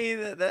 I mean,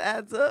 that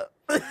adds up.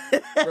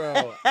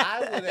 Bro, I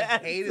would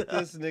have hated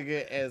this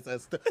nigga as a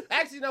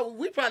actually, no,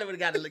 we probably would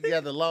have got it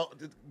together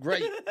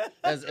great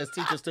as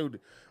teacher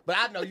student. But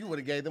I know you would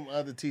have gave them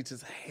other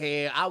teachers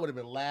hair. I would have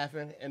been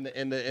laughing in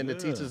the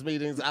teachers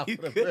meetings. I You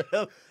would could have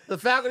have. the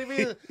faculty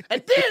meetings,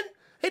 and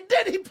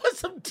then he put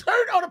some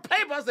dirt on the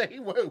paper. I said,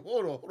 hold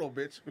on,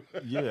 bitch.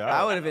 Yeah,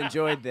 I would have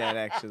enjoyed that,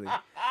 actually.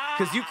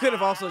 Because you could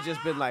have also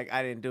just been like,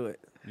 I didn't do it.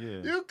 Yeah.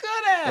 You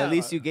could have. At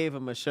least you gave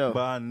him a show.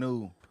 But I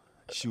knew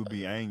she would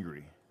be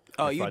angry.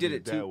 Oh, if you I did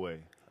it that too? way.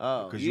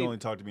 Oh, Because you only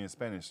talk to me in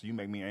Spanish. So you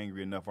make me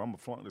angry enough, or I'm going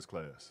to flunk this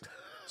class.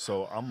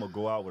 So I'm going to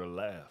go out with a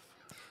laugh.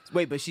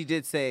 Wait, but she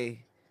did say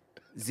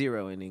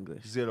 0 in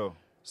English. 0.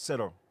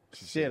 Cero.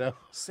 She said, Cero.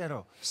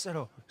 Cero.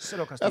 Cero.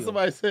 Cero Castillo. That's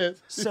somebody said.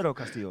 Cero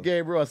Castillo.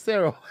 Gabriel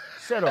Cero.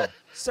 Cero.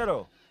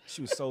 Cero.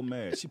 She was so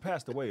mad. She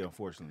passed away,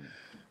 unfortunately,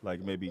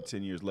 like maybe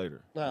 10 years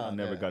later. Oh, I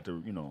never man. got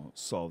to,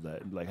 solve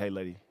that. Like, hey,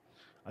 lady,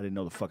 I didn't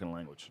know the fucking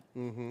language.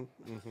 You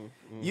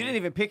didn't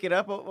even pick it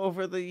up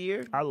over the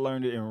year? I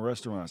learned it in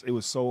restaurants. It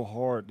was so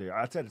hard there.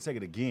 I had to take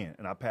it again,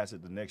 and I passed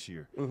it the next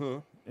year.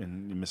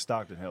 and Miss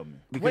Stockton helped me.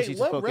 Because she Wait, just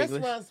what spoke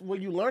English. restaurants were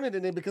you learning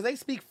it in? Because they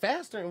speak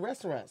faster in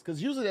restaurants.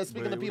 Because usually they're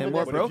speaking to people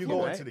more that But if you broken,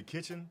 go right? into the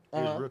kitchen,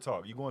 here's real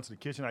talk. You go into the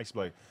kitchen, I used to be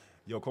like,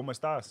 yo, ¿cómo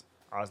estás?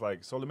 I was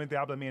like, solamente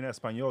háblame en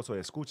español, so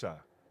escucha.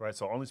 Right?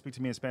 So only speak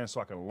to me in Spanish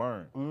so I can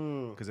learn.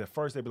 Because at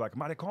first they'd be like,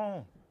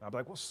 maricón. I'd be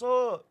like, what's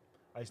up?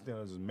 I used to think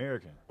it was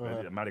American.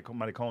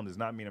 Maricón does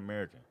not mean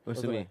American.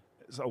 What's it mean?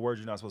 It's a word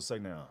you're not supposed to say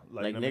now.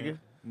 Like you know what I nigga? mean?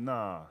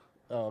 Nah.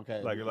 Oh,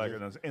 okay. Like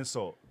an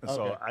insult. And Okay.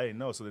 so I didn't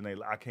know. So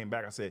then I came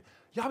back. I said,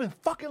 y'all been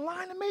fucking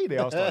lying to me. They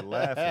all started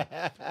laughing.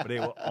 But they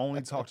will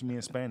only talk to me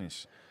in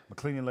Spanish. I'm a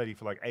cleaning lady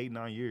for like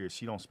 8-9 years.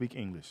 She don't speak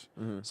English.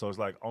 So it's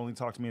like, only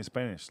talk to me in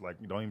Spanish. Like,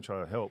 you don't even try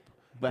to help.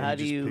 But And how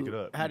do just pick it you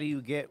up. how do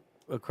you get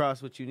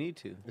across what you need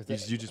to?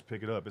 You just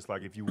pick it up. It's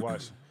like if you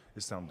watch,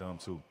 it sounds dumb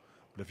too,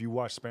 but if you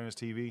watch Spanish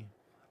TV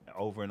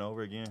over and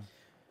over again,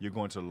 you're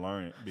going to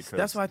learn it because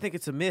That's why I think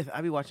it's a myth.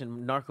 I be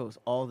watching Narcos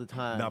all the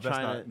time, No, that's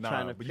trying not.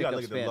 to But pick you gotta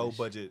up look at the Spanish. low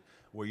budget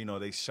where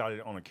they shot it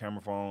on a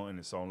camera phone and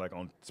it's on like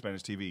on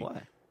Spanish TV.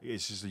 Why?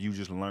 It's just that you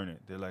just learn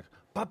it. They're like,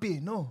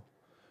 papi, no,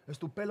 es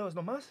tu pelo es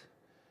nomás,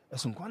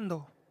 es un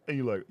cuando, and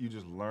you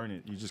just learn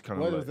it. You just kind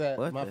of What like, is that?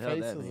 What My the hell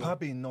face that is. mean?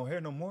 papi, no hair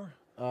no more.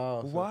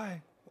 Oh, so-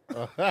 Why?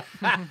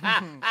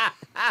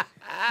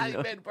 He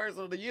made it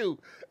personal to you.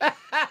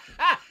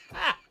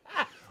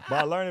 But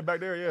I learned it back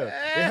there,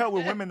 yeah. It helped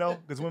with women though,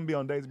 because women be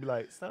on dates and be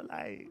like, so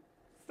like,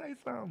 say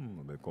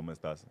something. Like, ¿Cómo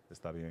estás?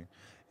 ¿Está bien?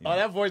 You Oh, know?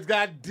 that voice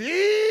got deep.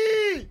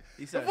 He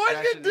The started voice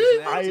scratching get his deep.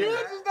 neck. I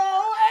just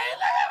know. Hey,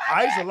 look at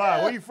I used to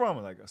lie. Where you from?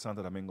 I'm like,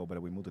 Santo Domingo,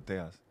 but we moved to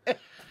Tejas.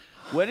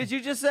 What did you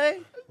just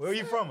say? Where are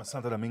you from?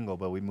 Santo Domingo,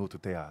 but we moved to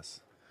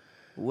Tejas,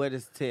 What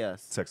is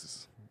Tejas?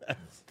 Texas.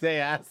 Stay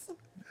ass.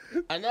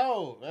 I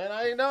know, man.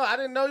 I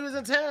didn't know he was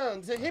in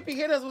town. So Hippie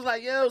hit us was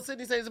like, yo,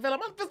 Sydney says, this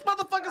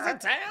motherfucker's in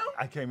town?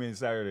 I came in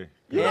Saturday.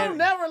 You Yeah. don't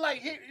never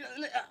like,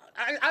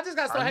 I just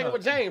got to start I hanging know.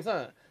 with James,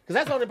 huh? Because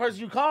that's the only person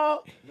you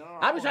call.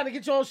 I be trying to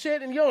get you on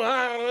shit and you don't.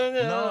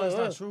 No, it's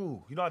not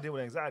true. You know I deal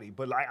with anxiety,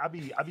 but like I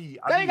be.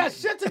 That ain't got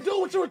shit to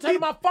do with you returning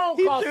my phone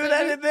He call. threw that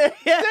Sydney. in there.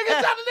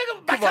 Nigga, tell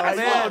the nigga back Come on, up his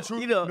man. You know phone. the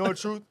truth. You know. You know the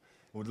truth.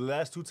 Well, the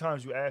last 2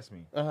 times you asked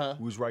me, Uh-huh.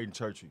 we was right in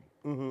churchy.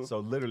 So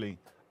literally,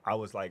 I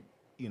was like,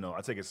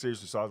 I take it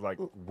seriously. So I was like,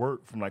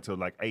 work from like till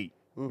like 8.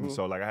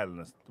 So like I had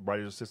a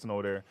writer's assistant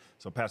over there.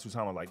 So past 2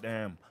 times, I was like,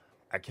 damn,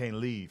 I can't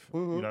leave. You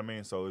know what I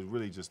mean? So it's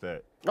really just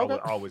that. I Okay.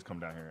 would always come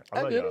down here. I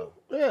I love get y'all.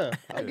 it.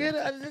 Yeah, I get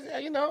it. I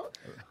just,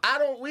 I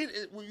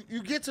don't.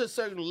 You get to a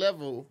certain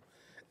level,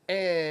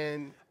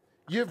 and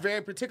you're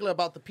very particular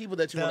about the people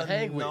that you want to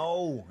hang with.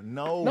 No.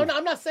 No,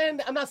 I'm not saying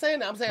that. I'm saying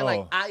like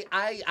Oh.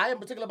 I am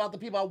particular about the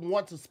people I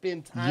want to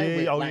spend time Yeah,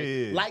 with, oh, like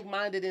yeah.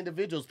 like-minded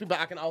individuals, people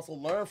I can also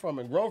learn from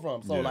and grow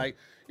from. So Yeah. like,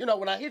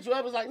 when I hit you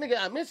up, it's like, nigga,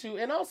 I miss you,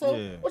 and also,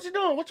 Yeah. what you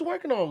doing? What you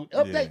working on?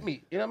 Update Yeah.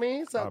 me. You know what I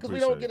mean? So I because we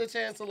don't appreciate get a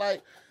chance to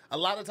like. A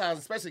lot of times,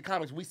 especially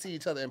comics, we see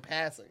each other in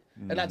passing,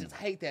 and I just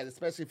hate that,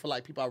 especially for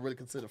like people I really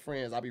consider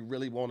friends. I be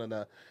really wanting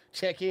to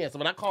check in. So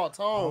when I called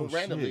Tone Oh,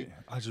 randomly, shit.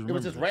 I just it was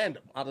remembered just this.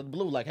 random out of the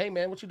blue. Like, hey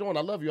man, what you doing?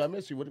 I love you. I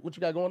miss you. What you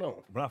got going on?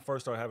 When I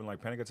first started having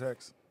like panic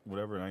attacks,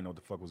 whatever, and I didn't know what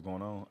the fuck was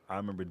going on, I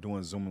remember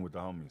doing Zooming with the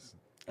homies.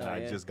 And Oh, I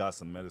yeah. just got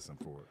some medicine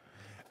for it.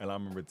 And I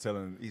remember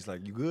telling, he's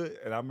like, you good?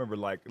 And I remember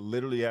like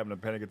literally having a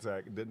panic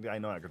attack. I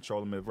know how to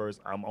control them at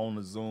first. I'm on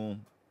the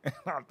Zoom. And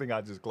I think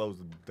I just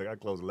closed the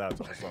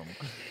laptop or something.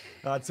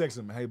 I text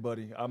him, hey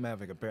buddy, I'm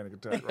having a panic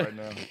attack right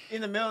now.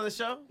 In the middle of the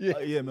show?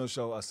 Yeah, Mill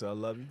Show. I said, I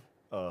love you.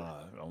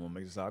 I don't want to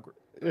make this awkward.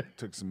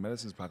 Took some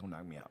medicine, it's probably gonna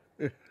knock me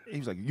out. He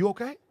was like, you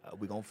okay?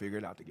 We gonna figure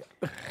it out together.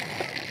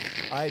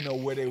 I didn't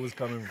know where they was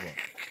coming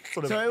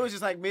from. So it was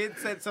just like mid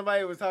said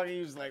somebody was talking,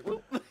 you was like,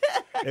 whoop.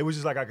 It was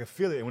just like I could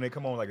feel it. And when they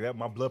come on like that,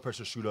 my blood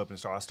pressure shoot up and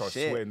so I start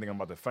Shit. sweating, thinking I'm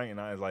about to faint.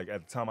 And I was like,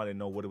 at the time I didn't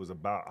know what it was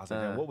about. I was like,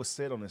 man, what was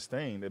said on this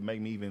thing that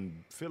made me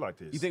even feel like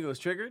this? You think it was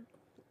triggered?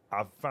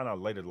 I found out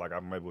later, like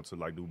I'm able to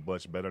like do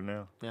much better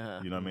now.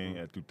 Uh-huh. You know what I mean?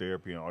 And through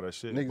therapy and all that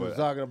shit. Niggas was But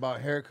talking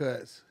about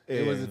haircuts.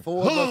 It was And-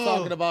 4 of us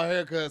talking about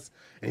haircuts,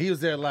 and he was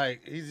there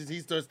like he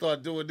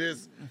started doing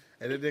this,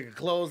 and the nigga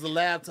closed the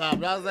laptop,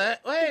 and I was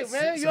like, "Wait, man,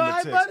 send you the all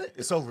right, text. buddy?"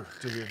 It's over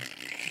to here.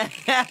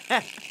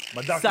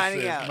 My doctor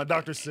Signing says. out. My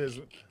doctor says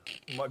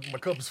my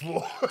cup is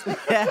full.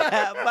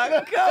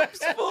 My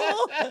cup's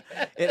full.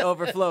 It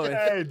overflowing.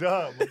 Hey,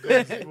 dog, my cup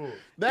is full.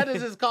 That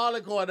is his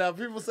calling card now.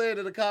 People say it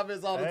in the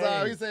comments all the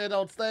time. Hey. He said it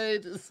on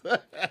stage.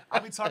 I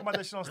be talking about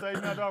that shit on stage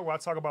now, dog. Where I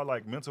talk about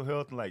like mental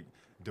health and like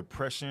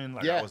depression.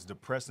 Like Yeah. I was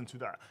depressed in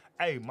 2000.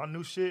 Hey, my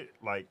new shit,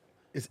 like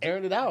It's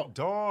airing it out.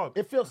 dog,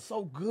 It feels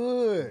so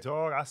good.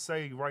 dog. I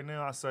say right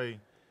now,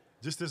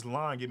 just this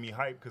line get me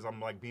hyped because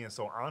I'm like being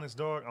so honest,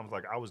 dog. I'm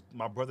like,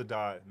 my brother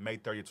died May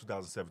 30th,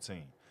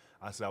 2017.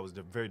 I said I was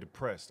very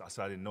depressed. I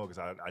said I didn't know because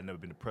I'd never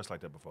been depressed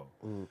like that before.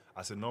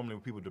 I said normally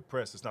when people are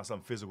depressed, it's not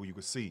something physical you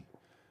could see.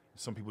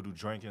 Some people do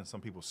drinking,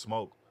 some people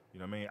smoke. You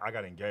know what I mean? I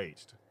got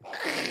engaged.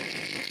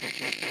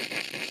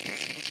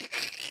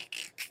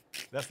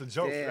 That's the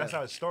joke. Damn. That's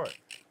how it started.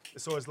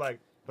 So it's like,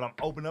 but I'm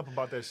open up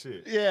about that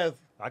shit. Yes.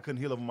 I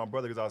couldn't heal over my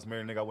brother because I was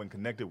married a nigga I wasn't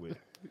connected with.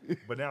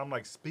 But now I'm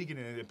like speaking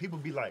and people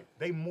be like,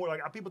 they more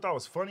like, people thought it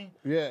was funny.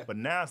 Yeah. But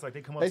now it's like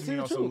they come up They to see me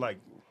the on some truth. like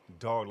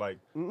dog, like,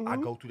 I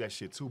go through that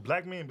shit too.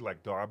 Black men be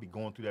like, dog, I be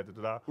going through that,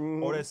 da-da-da.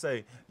 Or they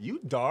say, you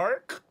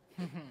dark.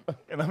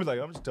 And I be like,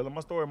 I'm just telling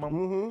my story,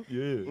 mama.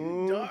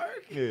 Yeah.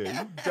 Dark.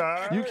 Yeah, you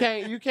dark.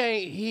 You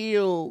can't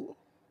heal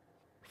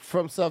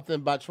from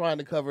something by trying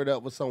to cover it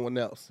up with someone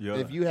else. Yeah.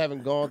 If you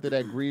haven't gone through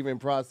that grieving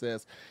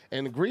process.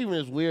 And the grieving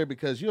is weird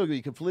because you'll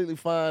be completely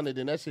fine and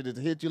then that shit just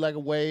hit you like a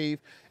wave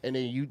and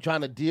then you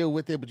trying to deal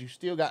with it, but you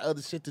still got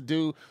other shit to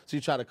do. So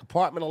you try to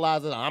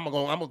compartmentalize it. I'm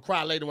gonna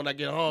cry later when I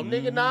get home.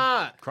 Nigga,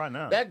 nah. Cry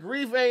now. That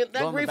grief ain't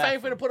Go in the finna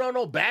bathroom. put on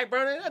no back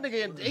burner. That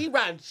nigga, he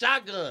riding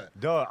shotgun.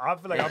 Dog, I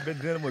feel like I've been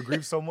dealing with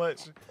grief so much.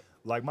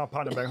 Like, my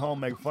partner back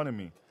home make fun of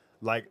me.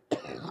 Like,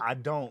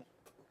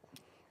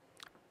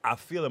 I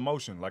feel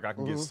emotion. Like, I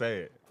can get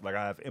sad. Like,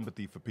 I have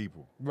empathy for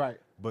people. Right.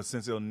 But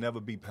since it'll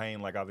never be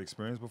pain like I've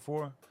experienced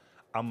before,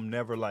 I'm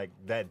never, like,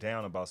 that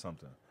down about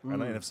something.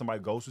 And if somebody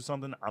goes through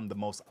something, I'm the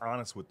most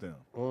honest with them.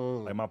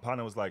 Like, my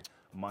partner was like,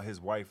 his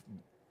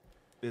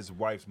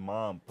wife's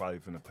mom probably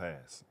finna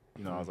pass.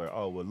 You know, I was like,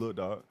 oh, well, look,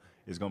 dog,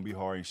 it's gonna be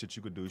hard and shit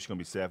you could do. She's gonna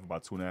be sad for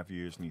about 2.5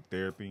 years. She need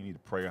therapy. You need to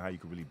pray on how you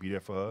can really be there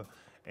for her.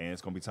 And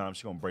it's gonna be time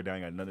she's gonna break down.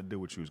 Ain't got nothing to do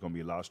with you. It's gonna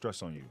be a lot of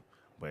stress on you.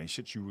 But ain't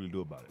shit you really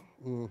do about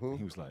it.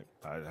 He was like,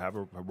 I have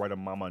her write her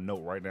mama a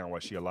note right now while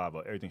she alive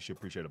of everything she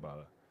appreciate about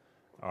her.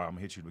 All right, I'm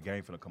gonna hit you. The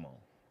game finna come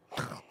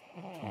on.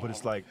 But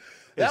it's like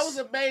That it's- was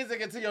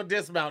amazing until your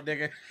dismount,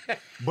 nigga.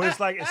 But it's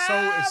like it's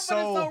But it's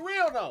so so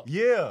real though.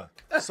 yeah,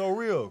 so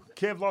real.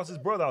 Kev lost his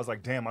brother. I was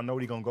like, damn, I know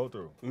what he gonna go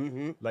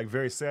through. Like,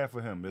 very sad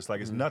for him. It's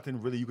like it's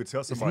nothing really you could tell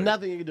There's somebody.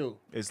 nothing you can do.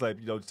 It's like,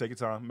 you know, just take your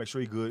time, make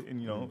sure you're good,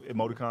 and you know,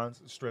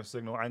 emoticons, stress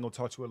signal. I ain't gonna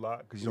talk to you a lot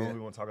because you don't really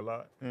want to talk a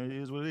lot. And it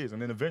is what it is.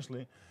 And then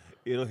eventually,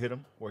 it'll hit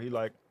him where he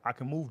like, I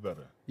can move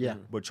better. Yeah.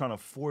 But trying to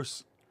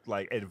force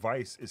like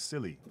advice is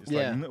silly. It's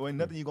Yeah. like ain't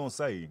nothing you gonna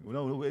say.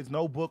 No, it's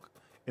no book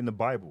in the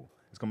Bible.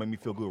 It's gonna make me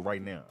feel good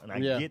right now, and I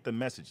Yeah. get the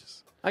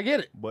messages. I get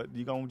it. But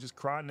you gonna just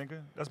cry,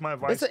 nigga? That's my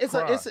advice. It's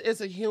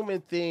Cry. a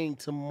human thing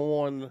to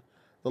mourn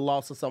the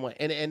loss of someone,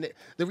 and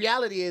the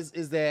reality is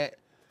that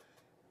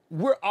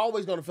we're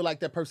always going to feel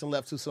like that person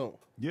left too soon.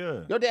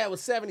 Yeah. Your dad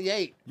was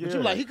 78, but you Yeah.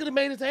 were like, he could have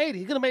made it to 80.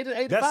 He could have made it to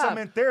 85. That's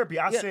something in therapy.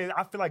 I Yeah. said,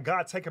 I feel like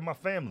God taking my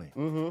family.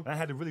 And I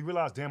had to really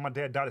realize, damn, my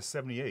dad died at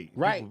 78.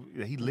 Right.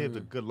 He lived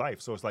a good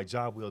life. So it's like,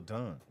 job well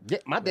done. Yeah,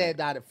 my dad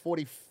died at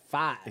 45.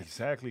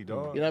 Exactly,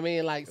 dog. You know what I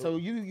mean? Like, so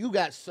you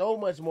got so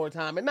much more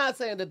time. And not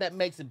saying that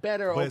makes it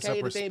better or But it's okay,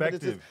 a anything, but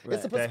perspective.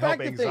 it's a that help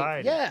perspective thing.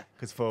 anxiety. Yeah.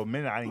 Because for a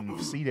minute, I didn't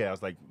even see that. I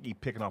was like, he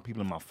picking on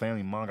people in my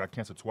family. Mom got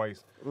cancer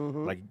twice.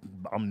 Like,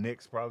 I'm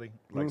next probably.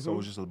 Like, so it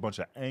was just a bunch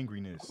of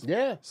angriness.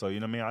 Yeah. So, you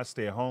know what I mean? I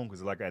stay at home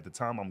because, like, at the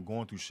time, I'm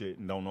going through shit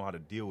and don't know how to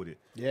deal with it.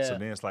 Yeah. So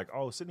then it's like,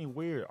 oh, Sydney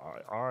weird. All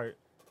right.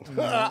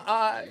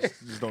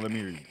 Just don't let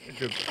me read.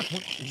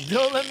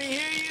 Don't let me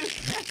hear you.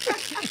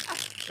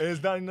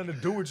 It's not nothing to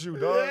do with you,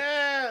 dog.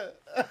 Yeah.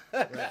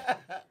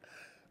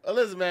 Well,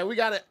 listen, man, we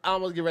got to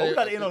almost get ready. We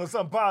got to end on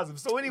something positive.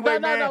 So anyway, No,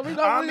 man, we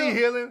I'll be gonna-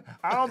 healing.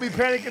 I don't be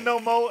panicking no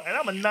more, and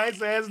I'm a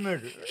nice ass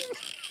nigga.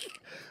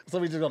 So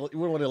we don't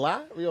want to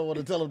lie? We don't want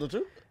to tell them the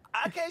truth?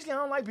 Occasionally, I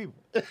don't like people,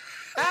 but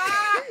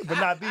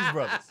not these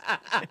brothers.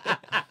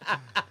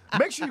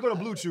 Make sure you go to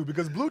Blue Chew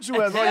because Blue Chew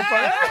has all your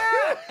fun.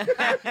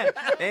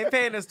 They ain't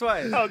paying us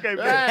twice. Okay,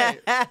 man.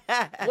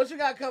 Hey, what you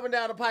got coming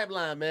down the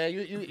pipeline, man?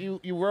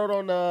 You wrote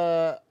on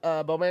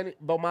Bomani's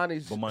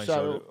Bomani show.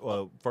 show.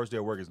 Well, first day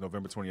of work is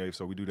November 28th,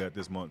 so we do that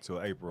this month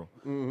till April.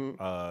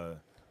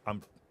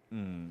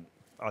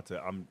 I'll tell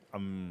you,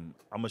 I'm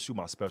gonna shoot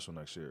my special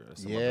next year.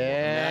 That's some other work.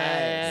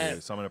 Yes. Yeah,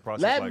 so I'm in the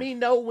process. Let like, me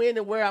know when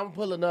and where I'm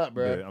pulling up,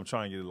 bro. Yeah, I'm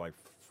trying to get it like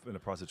in the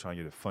process of trying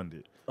to get it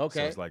funded. Okay.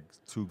 So it's like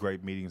 2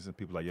 great meetings and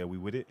people like, yeah, we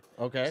with it.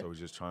 Okay. So we're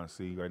just trying to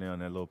see right now in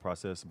that little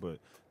process, but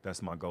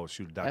that's my goal: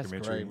 shoot a That's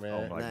documentary great,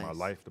 man. on like my Nice.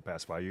 life the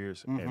past 5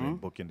 years, and then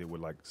bookend it with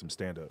like some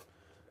stand up.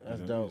 That's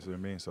you dope. know what I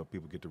mean? So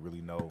people get to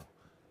really know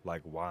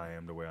like why I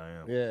am the way I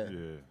am. Yeah.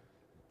 Yeah.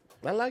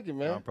 I like it,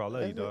 man. I'm proud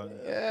of you, dog.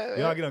 Yeah. You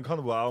know, I get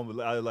uncomfortable. I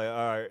like, all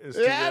right, it's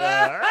too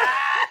Yeah,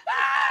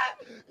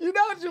 You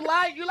know what you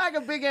like? You like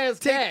a big ass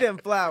cat. Take them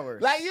flowers.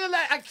 Like you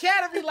like a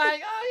cat would be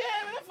like, oh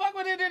yeah, man, fuck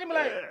with it. Then be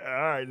like, all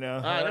right now.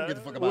 all right, let me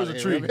get the fuck Where's out the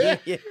of tree? here.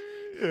 Yeah.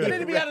 You need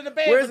to be out of the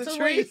bed Where's for the 2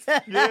 tree? weeks.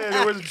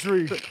 Yeah, where's the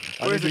tree?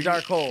 Where's the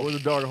dark hole? Where's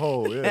the dark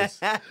hole? Yes.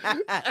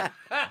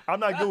 I'm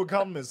not good with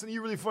compliments.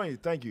 You're really funny.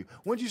 Thank you.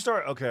 When did you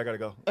start? Okay, I gotta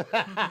go.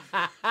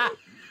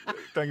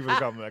 Thank you for the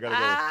compliment. I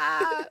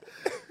gotta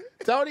go.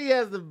 Tony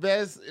has the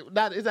best. It's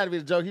not even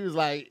a joke. He was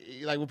like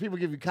when people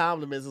give you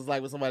compliments, it's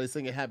like when somebody's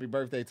singing "Happy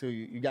Birthday" to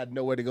you. You got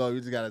nowhere to go. You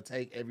just gotta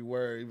take every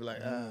word. You be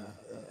like, I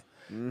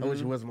wish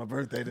it wasn't my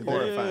birthday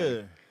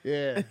today.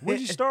 Yeah. When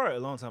did you start? A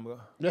long time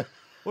ago. Yeah.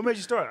 What made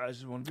you start? I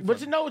just want to be But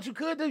funny. you know what you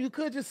could do? You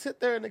could just sit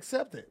there and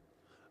accept it.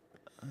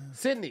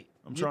 Sydney,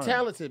 I'm You're trying.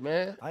 talented,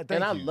 man. I thank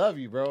and I you. love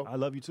you, bro. I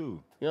love you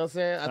too. You know what I'm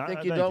saying? I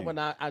think you thank don't, you.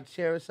 but I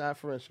cherish our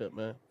friendship,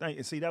 man. Thank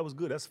you. See, that was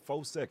good. That's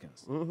 4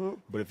 seconds. Mm-hmm.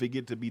 But if it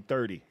get to be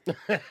 30,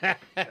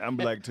 I'm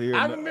like to hear.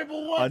 I remember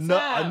one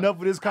time. Enough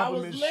of this I was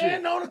compliment laying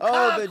shit. on the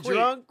Oh, the concrete.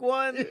 drunk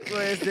one?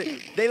 Where is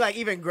they like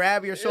even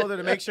grab your shoulder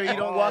to make sure you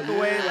don't walk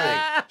away.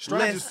 Like,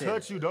 Strangers listen.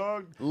 touch you,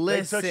 dog.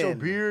 They touch your Listen.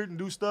 beard and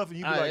do stuff, and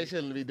you be They like,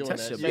 shouldn't be doing touch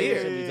that. your Shit beard.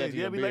 shouldn't be touching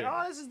yeah, your be like, beard.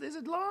 oh, is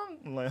it long?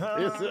 I'm like, huh?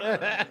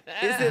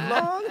 Is it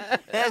long?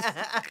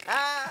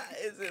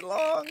 Is it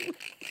long?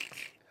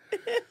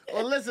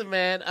 Well, listen,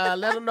 man.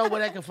 Let them know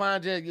where they can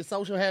find you, your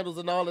social handles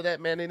and all of that,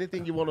 man.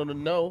 Anything you want them to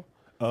know.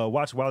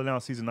 Watch Wild 'N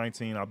Out season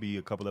 19. I'll be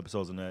a couple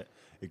episodes in that.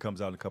 It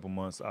comes out in a couple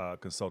months.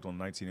 Consult on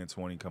 19 and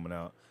 20 coming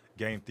out.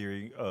 Game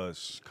Theory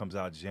comes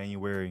out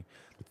January,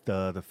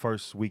 the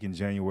first week in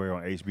January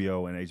on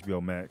HBO and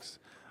HBO Max.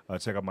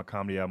 Check out my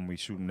comedy album we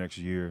shooting next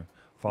year.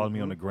 Follow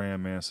me on the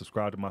gram, man.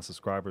 Subscribe to my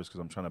subscribers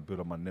because I'm trying to build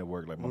up my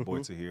network like my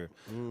boys are here.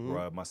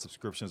 My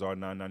subscriptions are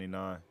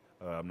 $9.99.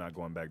 I'm not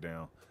going back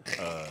down.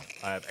 I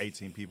have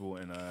 18 people,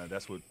 and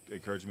that's what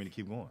encouraged me to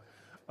keep going.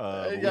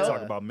 But we go.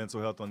 talk about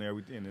mental health on there,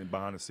 and then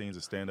behind the scenes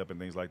of stand-up and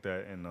things like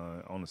that, and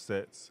on the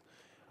sets.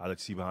 I like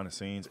to see behind the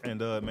scenes. And,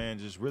 man,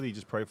 just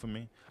pray for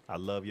me. I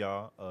love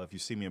y'all. If you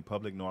see me in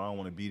public, no, I don't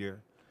want to be there.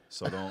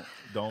 So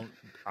don't.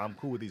 I'm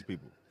cool with these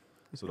people.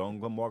 So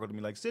don't come walk up to me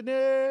like, Sydney,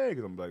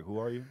 because I'm like, who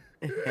are you?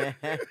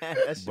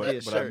 That should be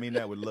a But I shirt. mean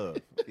that with love.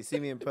 If you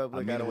see me in public, I I,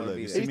 mean don't it want to with be love. there.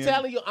 You He's see me?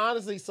 telling you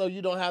honestly so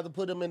you don't have to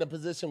put him in a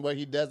position where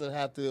he doesn't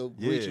have to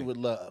greet you with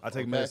love. I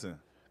take okay? medicine.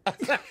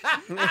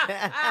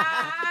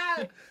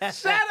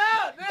 Shut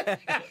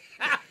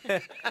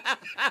up!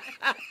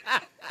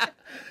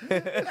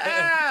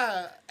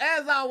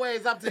 As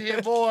always, up to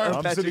hear more. I'm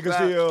Patrick Sidney Cloud.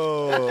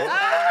 Castillo.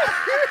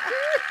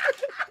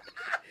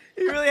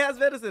 He really has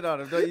medicine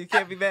on him, though. You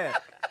can't be mad.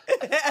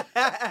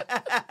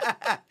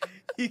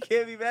 You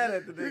can't be mad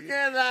at the You nigga.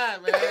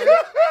 cannot, man.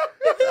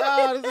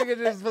 Oh, this nigga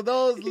just, for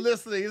those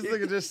listening, this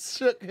nigga just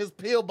shook his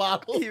pill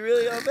bottle. He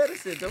really on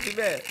medicine. Don't be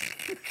mad.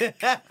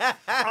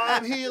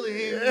 I'm healing.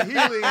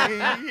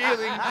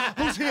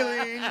 Who's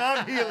healing?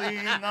 I'm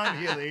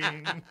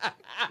healing.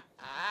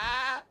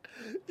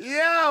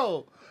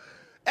 Yo!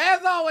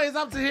 As always,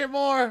 up to hear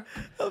more.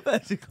 I'm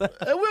Patrick Cloud.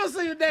 And we'll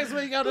see you next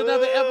week on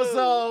another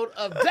episode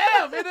of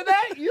Damn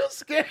Internet, You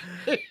Scary.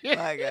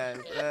 My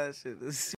God, that shit is